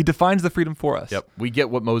 Right. He defines the freedom for us. Yep. We get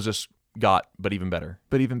what Moses got, but even better.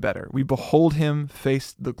 We behold him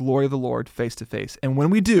the glory of the Lord face to face. And when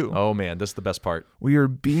we do, oh man, this is the best part. We are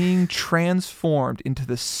being transformed into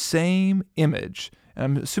the same image. And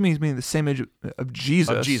I'm assuming he's meaning the same image of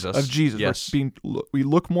Jesus. Of Jesus. Yes. We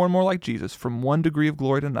look more and more like Jesus from one degree of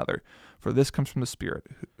glory to another. For this comes from the Spirit,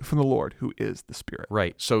 from the Lord, who is the Spirit.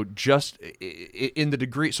 Right. So just in the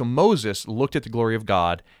degree, so Moses looked at the glory of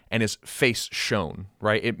God and his face shone,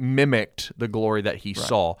 right? It mimicked the glory that he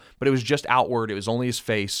saw, but it was just outward. It was only his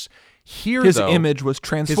face. Here, his image was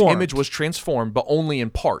transformed. His image was transformed, but only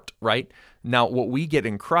in part, right? Now, what we get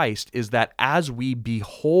in Christ is that as we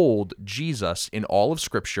behold Jesus in all of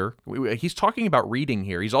Scripture, he's talking about reading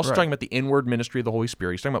here. He's also talking about the inward ministry of the Holy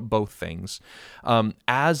Spirit. He's talking about both things.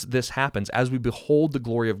 As this happens, as we behold the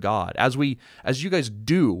glory of God, as you guys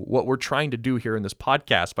do what we're trying to do here in this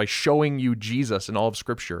podcast by showing you Jesus in all of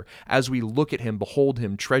Scripture, as we look at him, behold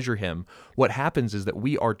him, treasure him, what happens is that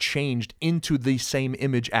we are changed into the same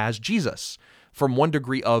image as Jesus, from one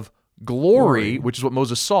degree of glory, which is what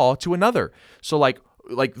Moses saw, to another. So like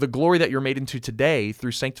the glory that you're made into today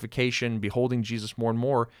through sanctification, beholding Jesus more and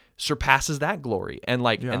more, surpasses that glory. And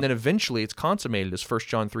and then eventually it's consummated, as 1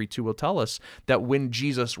 John 3:2 will tell us, that when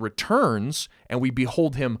Jesus returns and we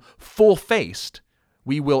behold him full-faced,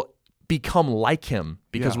 we will become like him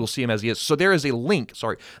because we'll see him as he is. So there is a link,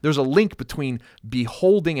 there's a link between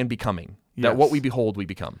beholding and becoming, that what we behold, we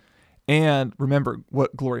become. And remember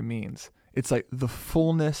what glory means. It's like the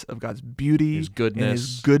fullness of God's beauty, his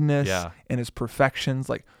goodness, and his perfections.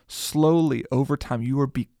 Like slowly over time, you are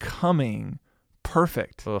becoming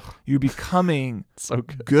perfect. Ugh. You're becoming so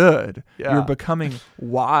good. Yeah. You're becoming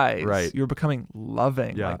wise. Right. You're becoming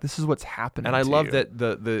loving. Yeah. Like this is what's happening. And I love you. that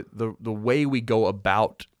the way we go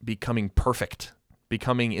about becoming perfect,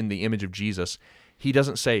 becoming in the image of Jesus, he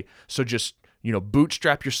doesn't say, so just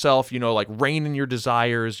bootstrap yourself, rein in your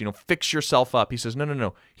desires, fix yourself up. He says,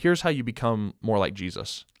 no. Here's how you become more like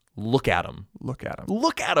Jesus. Look at him. Look at him.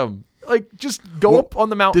 Look at him. Like, just go up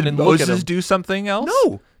on the mountain and look at him. Did Moses do something else?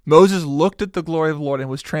 No. Moses looked at the glory of the Lord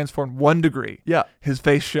and was transformed 1 degree. Yeah. His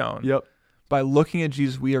face shone. Yep. By looking at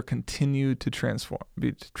Jesus, we are continued to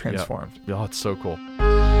be transformed. Yep. Oh, it's so cool.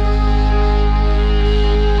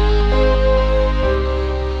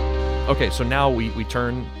 Okay, so now we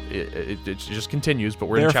turn, it just continues, but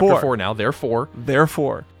we're in chapter 4 now.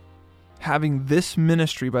 Therefore, having this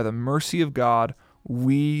ministry by the mercy of God,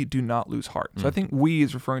 we do not lose heart. So I think we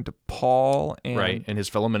is referring to Paul and his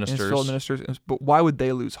fellow ministers. But why would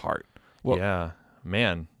they lose heart? Well, yeah,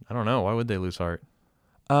 man, I don't know. Why would they lose heart?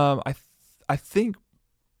 I think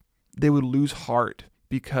they would lose heart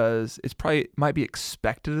because might be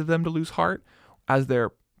expected of them to lose heart as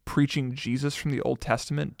they're preaching Jesus from the Old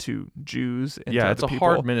Testament to Jews and to it's other a people.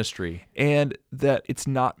 hard ministry, and that it's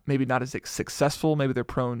maybe not as successful. Maybe they're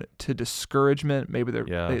prone to discouragement. Maybe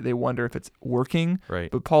they wonder if it's working.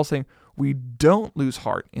 Right. But Paul's saying we don't lose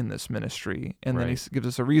heart in this ministry, and then he gives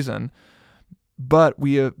us a reason. But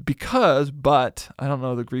I don't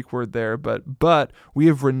know the Greek word there, but we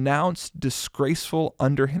have renounced disgraceful,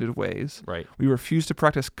 underhanded ways. Right. We refuse to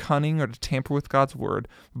practice cunning or to tamper with God's word.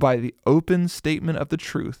 By the open statement of the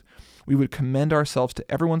truth, we would commend ourselves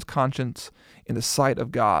to everyone's conscience in the sight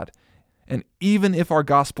of God. And even if our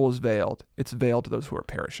gospel is veiled, it's veiled to those who are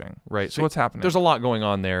perishing. Right. So what's happening? There's a lot going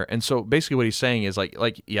on there. And so basically what he's saying is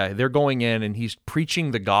they're going in and he's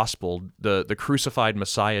preaching the gospel, the crucified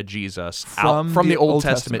Messiah Jesus from the Old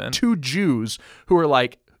Testament to Jews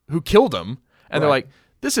who killed him. And they're like,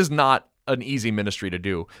 this is not an easy ministry to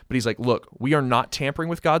do. But he's like, look, we are not tampering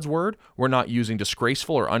with God's word. We're not using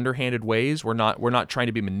disgraceful or underhanded ways. We're not trying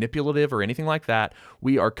to be manipulative or anything like that.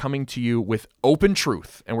 We are coming to you with open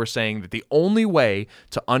truth. And we're saying that the only way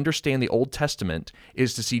to understand the Old Testament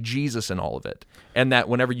is to see Jesus in all of it. And that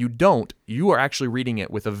whenever you don't, you are actually reading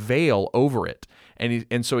it with a veil over it.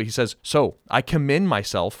 And so he says, so I commend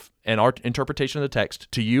myself and our interpretation of the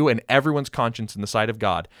text to you and everyone's conscience in the sight of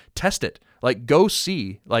God. Test it. Go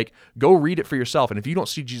go read it for yourself. And if you don't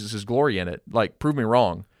see Jesus' glory in it, prove me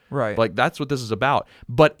wrong. Right. That's what this is about.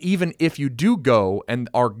 But even if you do go and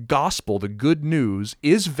our gospel, the good news,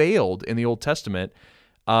 is veiled in the Old Testament,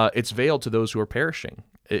 it's veiled to those who are perishing.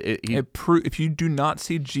 If you do not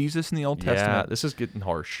see Jesus in the Old Testament, this is getting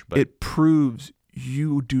harsh. But it proves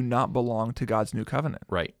you do not belong to God's new covenant.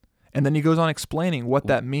 Right. And then he goes on explaining what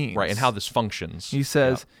that means. Right, and how this functions. He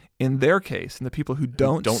says, in their case, in the people who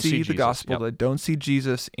don't see the gospel, yep. that don't see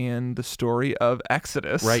Jesus in the story of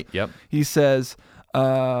Exodus, right, yep. He says,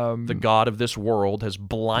 the God of this world has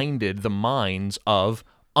blinded the minds of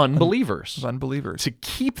unbelievers. To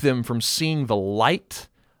keep them from seeing the light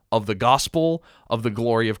of the gospel of the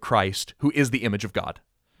glory of Christ, who is the image of God.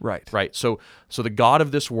 Right. So the God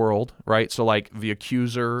of this world, right? So the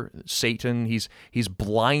accuser, Satan, he's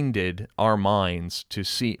blinded our minds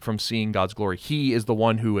from seeing God's glory. He is the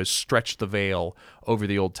one who has stretched the veil over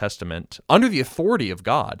the Old Testament under the authority of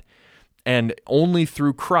God. And only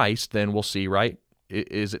through Christ then we'll see, right?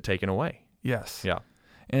 Is it taken away? Yes. Yeah.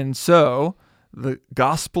 And so the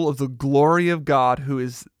gospel of the glory of God, who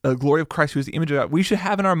is the glory of Christ, who is the image of God, we should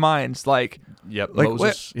have in our minds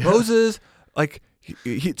Moses. Moses,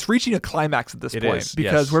 it's reaching a climax at this point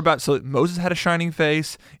because we're about. So Moses had a shining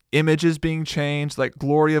face. images being changed, like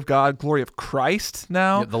glory of God, glory of Christ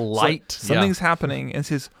now. Yeah, the light. So something's happening. And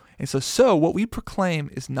so what we proclaim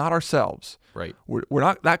is not ourselves. Right. We're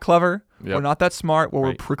not that clever. Yep. We're not that smart. What we're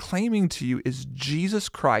Right. proclaiming to you is Jesus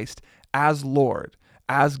Christ as Lord,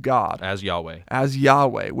 as God, As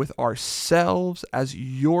Yahweh, with ourselves as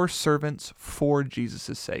your servants for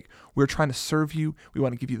Jesus' sake. We're trying to serve you. We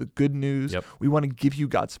want to give you the good news. Yep. We want to give you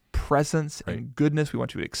God's presence and goodness. We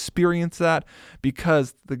want you to experience that,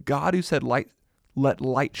 because the God who said, let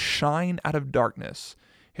light shine out of darkness,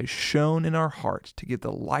 has shone in our hearts to give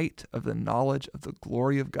the light of the knowledge of the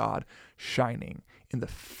glory of God shining in the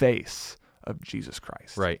face of Jesus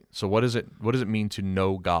Christ. Right. So what does it mean to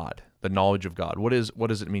know God? The knowledge of God. What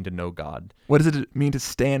does it mean to know God? What does it mean to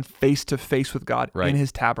stand face to face with God Right. in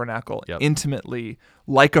his tabernacle, Yep. intimately,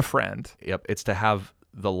 like a friend? Yep. It's to have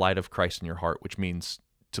the light of Christ in your heart, which means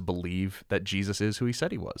to believe that Jesus is who he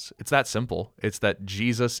said he was. It's that simple. It's that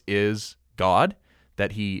Jesus is God,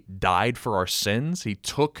 that he died for our sins. He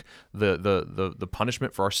took the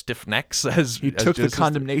punishment for our stiff necks He took the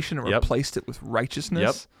condemnation and Yep. replaced it with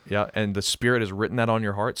righteousness. Yep. Yeah. And the Spirit has written that on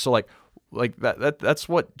your heart. So like that's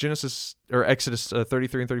what Exodus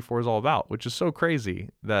 33 and 34 is all about, which is so crazy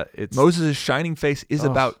that it's Moses' shining face is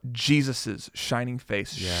about Jesus' shining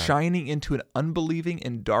face, shining into an unbelieving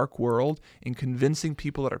and dark world and convincing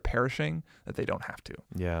people that are perishing that they don't have to.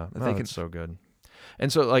 Yeah, they can. That's so good.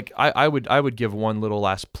 And so, like, I would give one little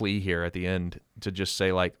last plea here at the end to just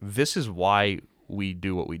say, like, this is why we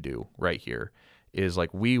do what we do right here, is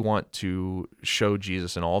like we want to show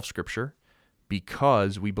Jesus in all of Scripture,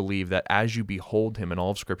 because we believe that as you behold him in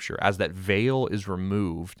all of Scripture, as that veil is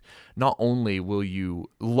removed, not only will you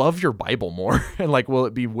love your Bible more and like will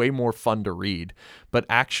it be way more fun to read, but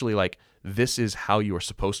actually like this is how you are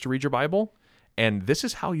supposed to read your Bible. And this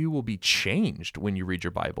is how you will be changed when you read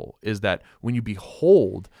your Bible, is that when you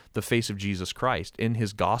behold the face of Jesus Christ in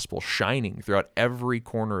his gospel shining throughout every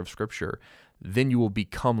corner of Scripture, then you will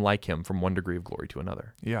become like him from one degree of glory to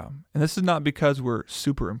another. Yeah. And this is not because we're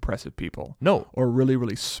super impressive people. No. Or really,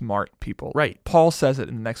 really smart people. Right. Paul says it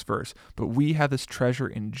in the next verse, but we have this treasure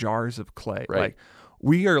in jars of clay. Right. Like,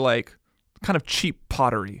 we are like kind of cheap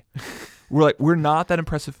pottery. We're not that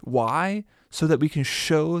impressive. Why? So that we can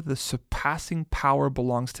show the surpassing power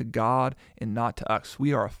belongs to God and not to us.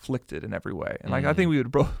 We are afflicted in every way. And like I think we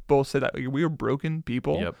would both say that we are broken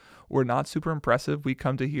people. Yep. We're not super impressive. We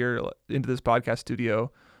come to here into this podcast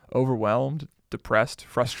studio overwhelmed, depressed,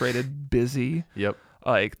 frustrated, busy. Yep.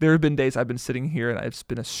 Like there have been days I've been sitting here and it's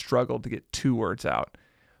been a struggle to get 2 words out.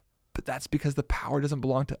 But that's because the power doesn't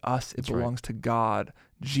belong to us. It belongs to God,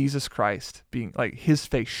 Jesus Christ, being like his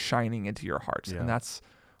face shining into your hearts. Yeah. And that's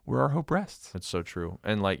where our hope rests. That's so true.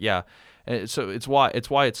 And like, yeah. And so it's why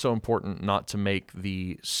it's so important not to make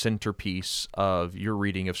the centerpiece of your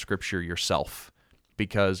reading of Scripture yourself.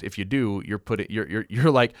 Because if you do, you're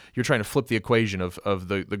trying to flip the equation of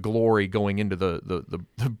the glory going into the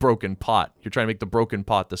broken pot. You're trying to make the broken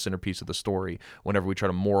pot the centerpiece of the story. Whenever we try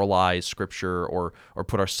to moralize Scripture or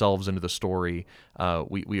put ourselves into the story,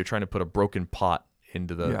 we are trying to put a broken pot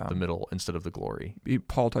into the middle instead of the glory.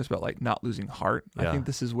 Paul talks about like not losing heart. Yeah. I think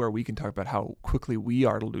this is where we can talk about how quickly we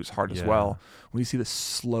are to lose heart as well. When we see the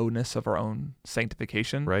slowness of our own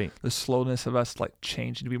sanctification, Right. The slowness of us like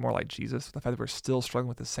changing to be more like Jesus, the fact that we're still struggling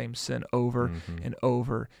with the same sin over and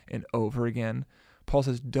over and over again. Paul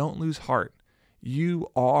says, don't lose heart. You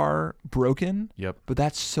are broken, but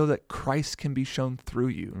that's so that Christ can be shown through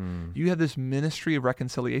you. You have this ministry of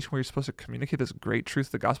reconciliation where you're supposed to communicate this great truth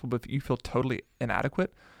of the gospel, but if you feel totally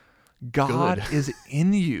inadequate, God is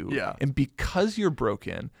in you. And because you're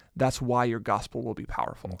broken, that's why your gospel will be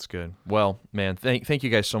powerful. That's good. Well, man, thank you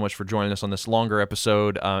guys so much for joining us on this longer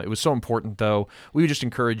episode. It was so important, though. We would just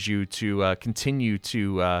encourage you to continue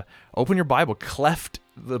to open your Bible, cleft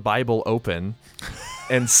the Bible open,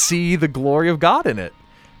 and see the glory of God in it,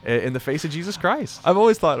 in the face of Jesus Christ. I've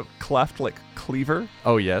always thought of cleft like cleaver.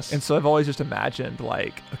 Oh, yes. And so I've always just imagined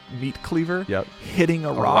like a meat cleaver hitting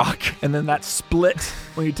a rock. And then that split,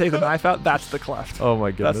 when you take the knife out, that's the cleft. Oh,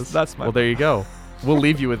 my goodness. That's my... Well, there you go. We'll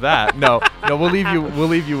leave you with that. No, we'll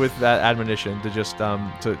leave you with that admonition to just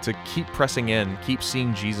to keep pressing in, keep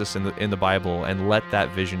seeing Jesus in the Bible, and let that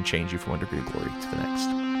vision change you from one degree of glory to the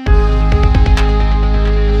next.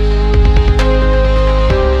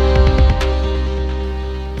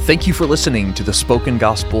 Thank you for listening to the Spoken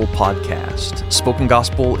Gospel podcast. Spoken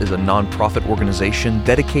Gospel is a nonprofit organization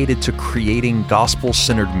dedicated to creating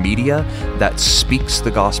gospel-centered media that speaks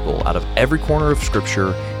the gospel out of every corner of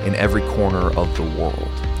Scripture in every corner of the world.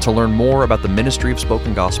 To learn more about the ministry of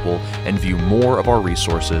Spoken Gospel and view more of our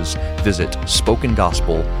resources, visit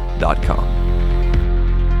spokengospel.com.